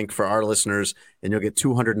special link for our listeners, and you'll get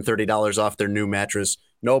 $230 off their new mattress.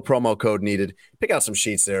 No promo code needed. Pick out some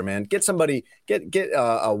sheets there, man. Get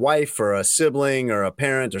a wife or a sibling or a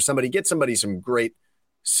parent or somebody. Get somebody some great,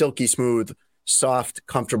 silky smooth, soft,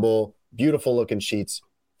 comfortable, beautiful looking sheets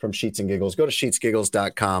from Sheets and Giggles. Go to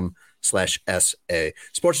sheetsgiggles.com/SA.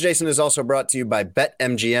 Sports Adjacent is also brought to you by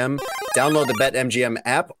BetMGM. Download the BetMGM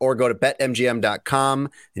app or go to betmgm.com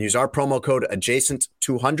and use our promo code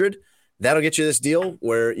adjacent200. That'll get you this deal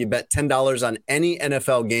where you bet $10 on any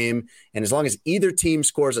NFL game, and as long as either team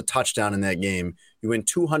scores a touchdown in that game, you win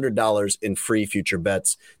 $200 in free future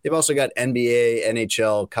bets. They've also got NBA,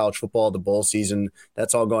 NHL, college football, the bowl season.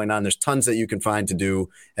 That's all going on. There's tons that you can find to do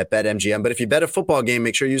at BetMGM. But if you bet a football game,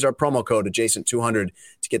 make sure you use our promo code adjacent200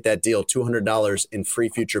 to get that deal, $200 in free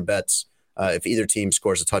future bets if either team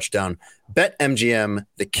scores a touchdown. BetMGM,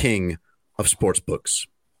 the king of sportsbooks.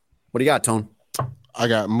 What do you got, Tone? I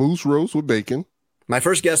got moose roast with bacon. My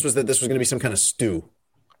first guess was that this was going to be some kind of stew.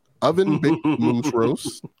 Oven baked moose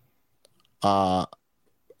roast. So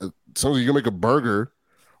you can make a burger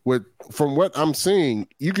with. From what I'm seeing,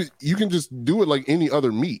 you can just do it like any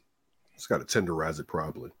other meat. It's got to tenderize it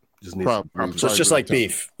probably. Just need so it's just like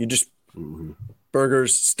beef. You just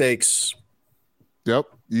burgers, steaks. Yep.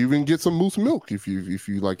 You even get some moose milk if you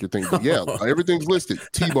like your thing. But yeah, everything's listed.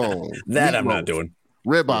 T-bone. That I'm not doing.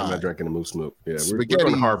 Ribeye. I'm not drinking the moose milk. Yeah, we're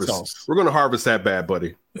going to harvest. Sauce. We're going to harvest that bad,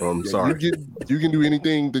 buddy. Sorry. You can do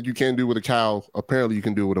anything that you can do with a cow. Apparently, you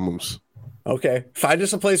can do it with a moose. Okay, find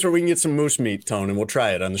us a place where we can get some moose meat, Tone, and we'll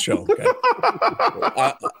try it on the show. Okay?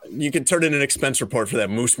 You can turn in an expense report for that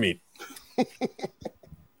moose meat.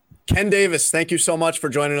 Ken Davis, thank you so much for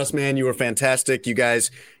joining us, man. You were fantastic. You guys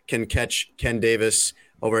can catch Ken Davis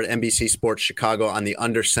over at NBC Sports Chicago on the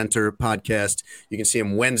Under Center podcast. You can see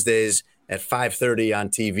him Wednesdays at 5:30 on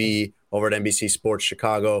TV over at NBC Sports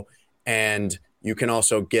Chicago. And you can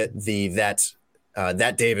also get the That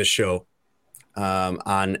Davis show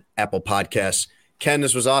on Apple Podcasts. Ken,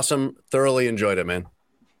 this was awesome. Thoroughly enjoyed it, man.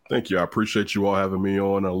 Thank you. I appreciate you all having me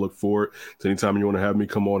on. I look forward to anytime you want to have me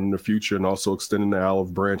come on in the future, and also extending the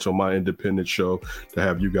olive branch on my independent show to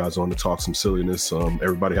have you guys on to talk some silliness.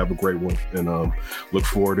 Everybody have a great one, and look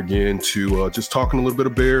forward again to just talking a little bit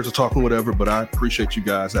of Bears or talking whatever, but I appreciate you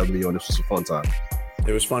guys having me on. This was a fun time.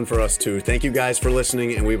 It was fun for us too. Thank you guys for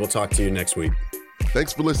listening, and we will talk to you next week.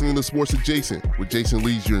 Thanks for listening to Sports Adjacent with Jason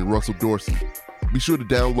Leisure and Russell Dorsey. Be sure to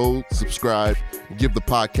download, subscribe, and give the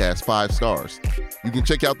podcast 5 stars. You can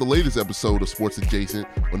check out the latest episode of Sports Adjacent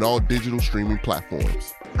on all digital streaming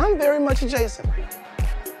platforms. I'm very much adjacent.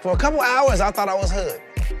 For a couple hours, I thought I was hood.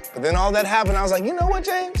 But then all that happened, I was like, you know what,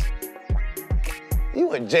 James?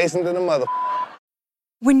 You adjacent to the mother.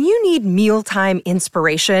 When you need mealtime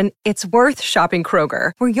inspiration, it's worth shopping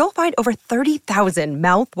Kroger, where you'll find over 30,000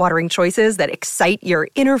 mouth-watering choices that excite your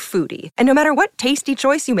inner foodie. And no matter what tasty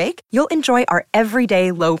choice you make, you'll enjoy our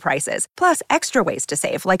everyday low prices, plus extra ways to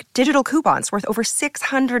save, like digital coupons worth over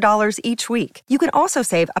 $600 each week. You can also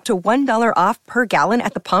save up to $1 off per gallon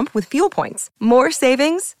at the pump with fuel points. More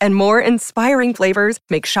savings and more inspiring flavors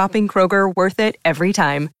make shopping Kroger worth it every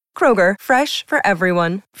time. Kroger, fresh for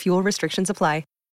everyone. Fuel restrictions apply.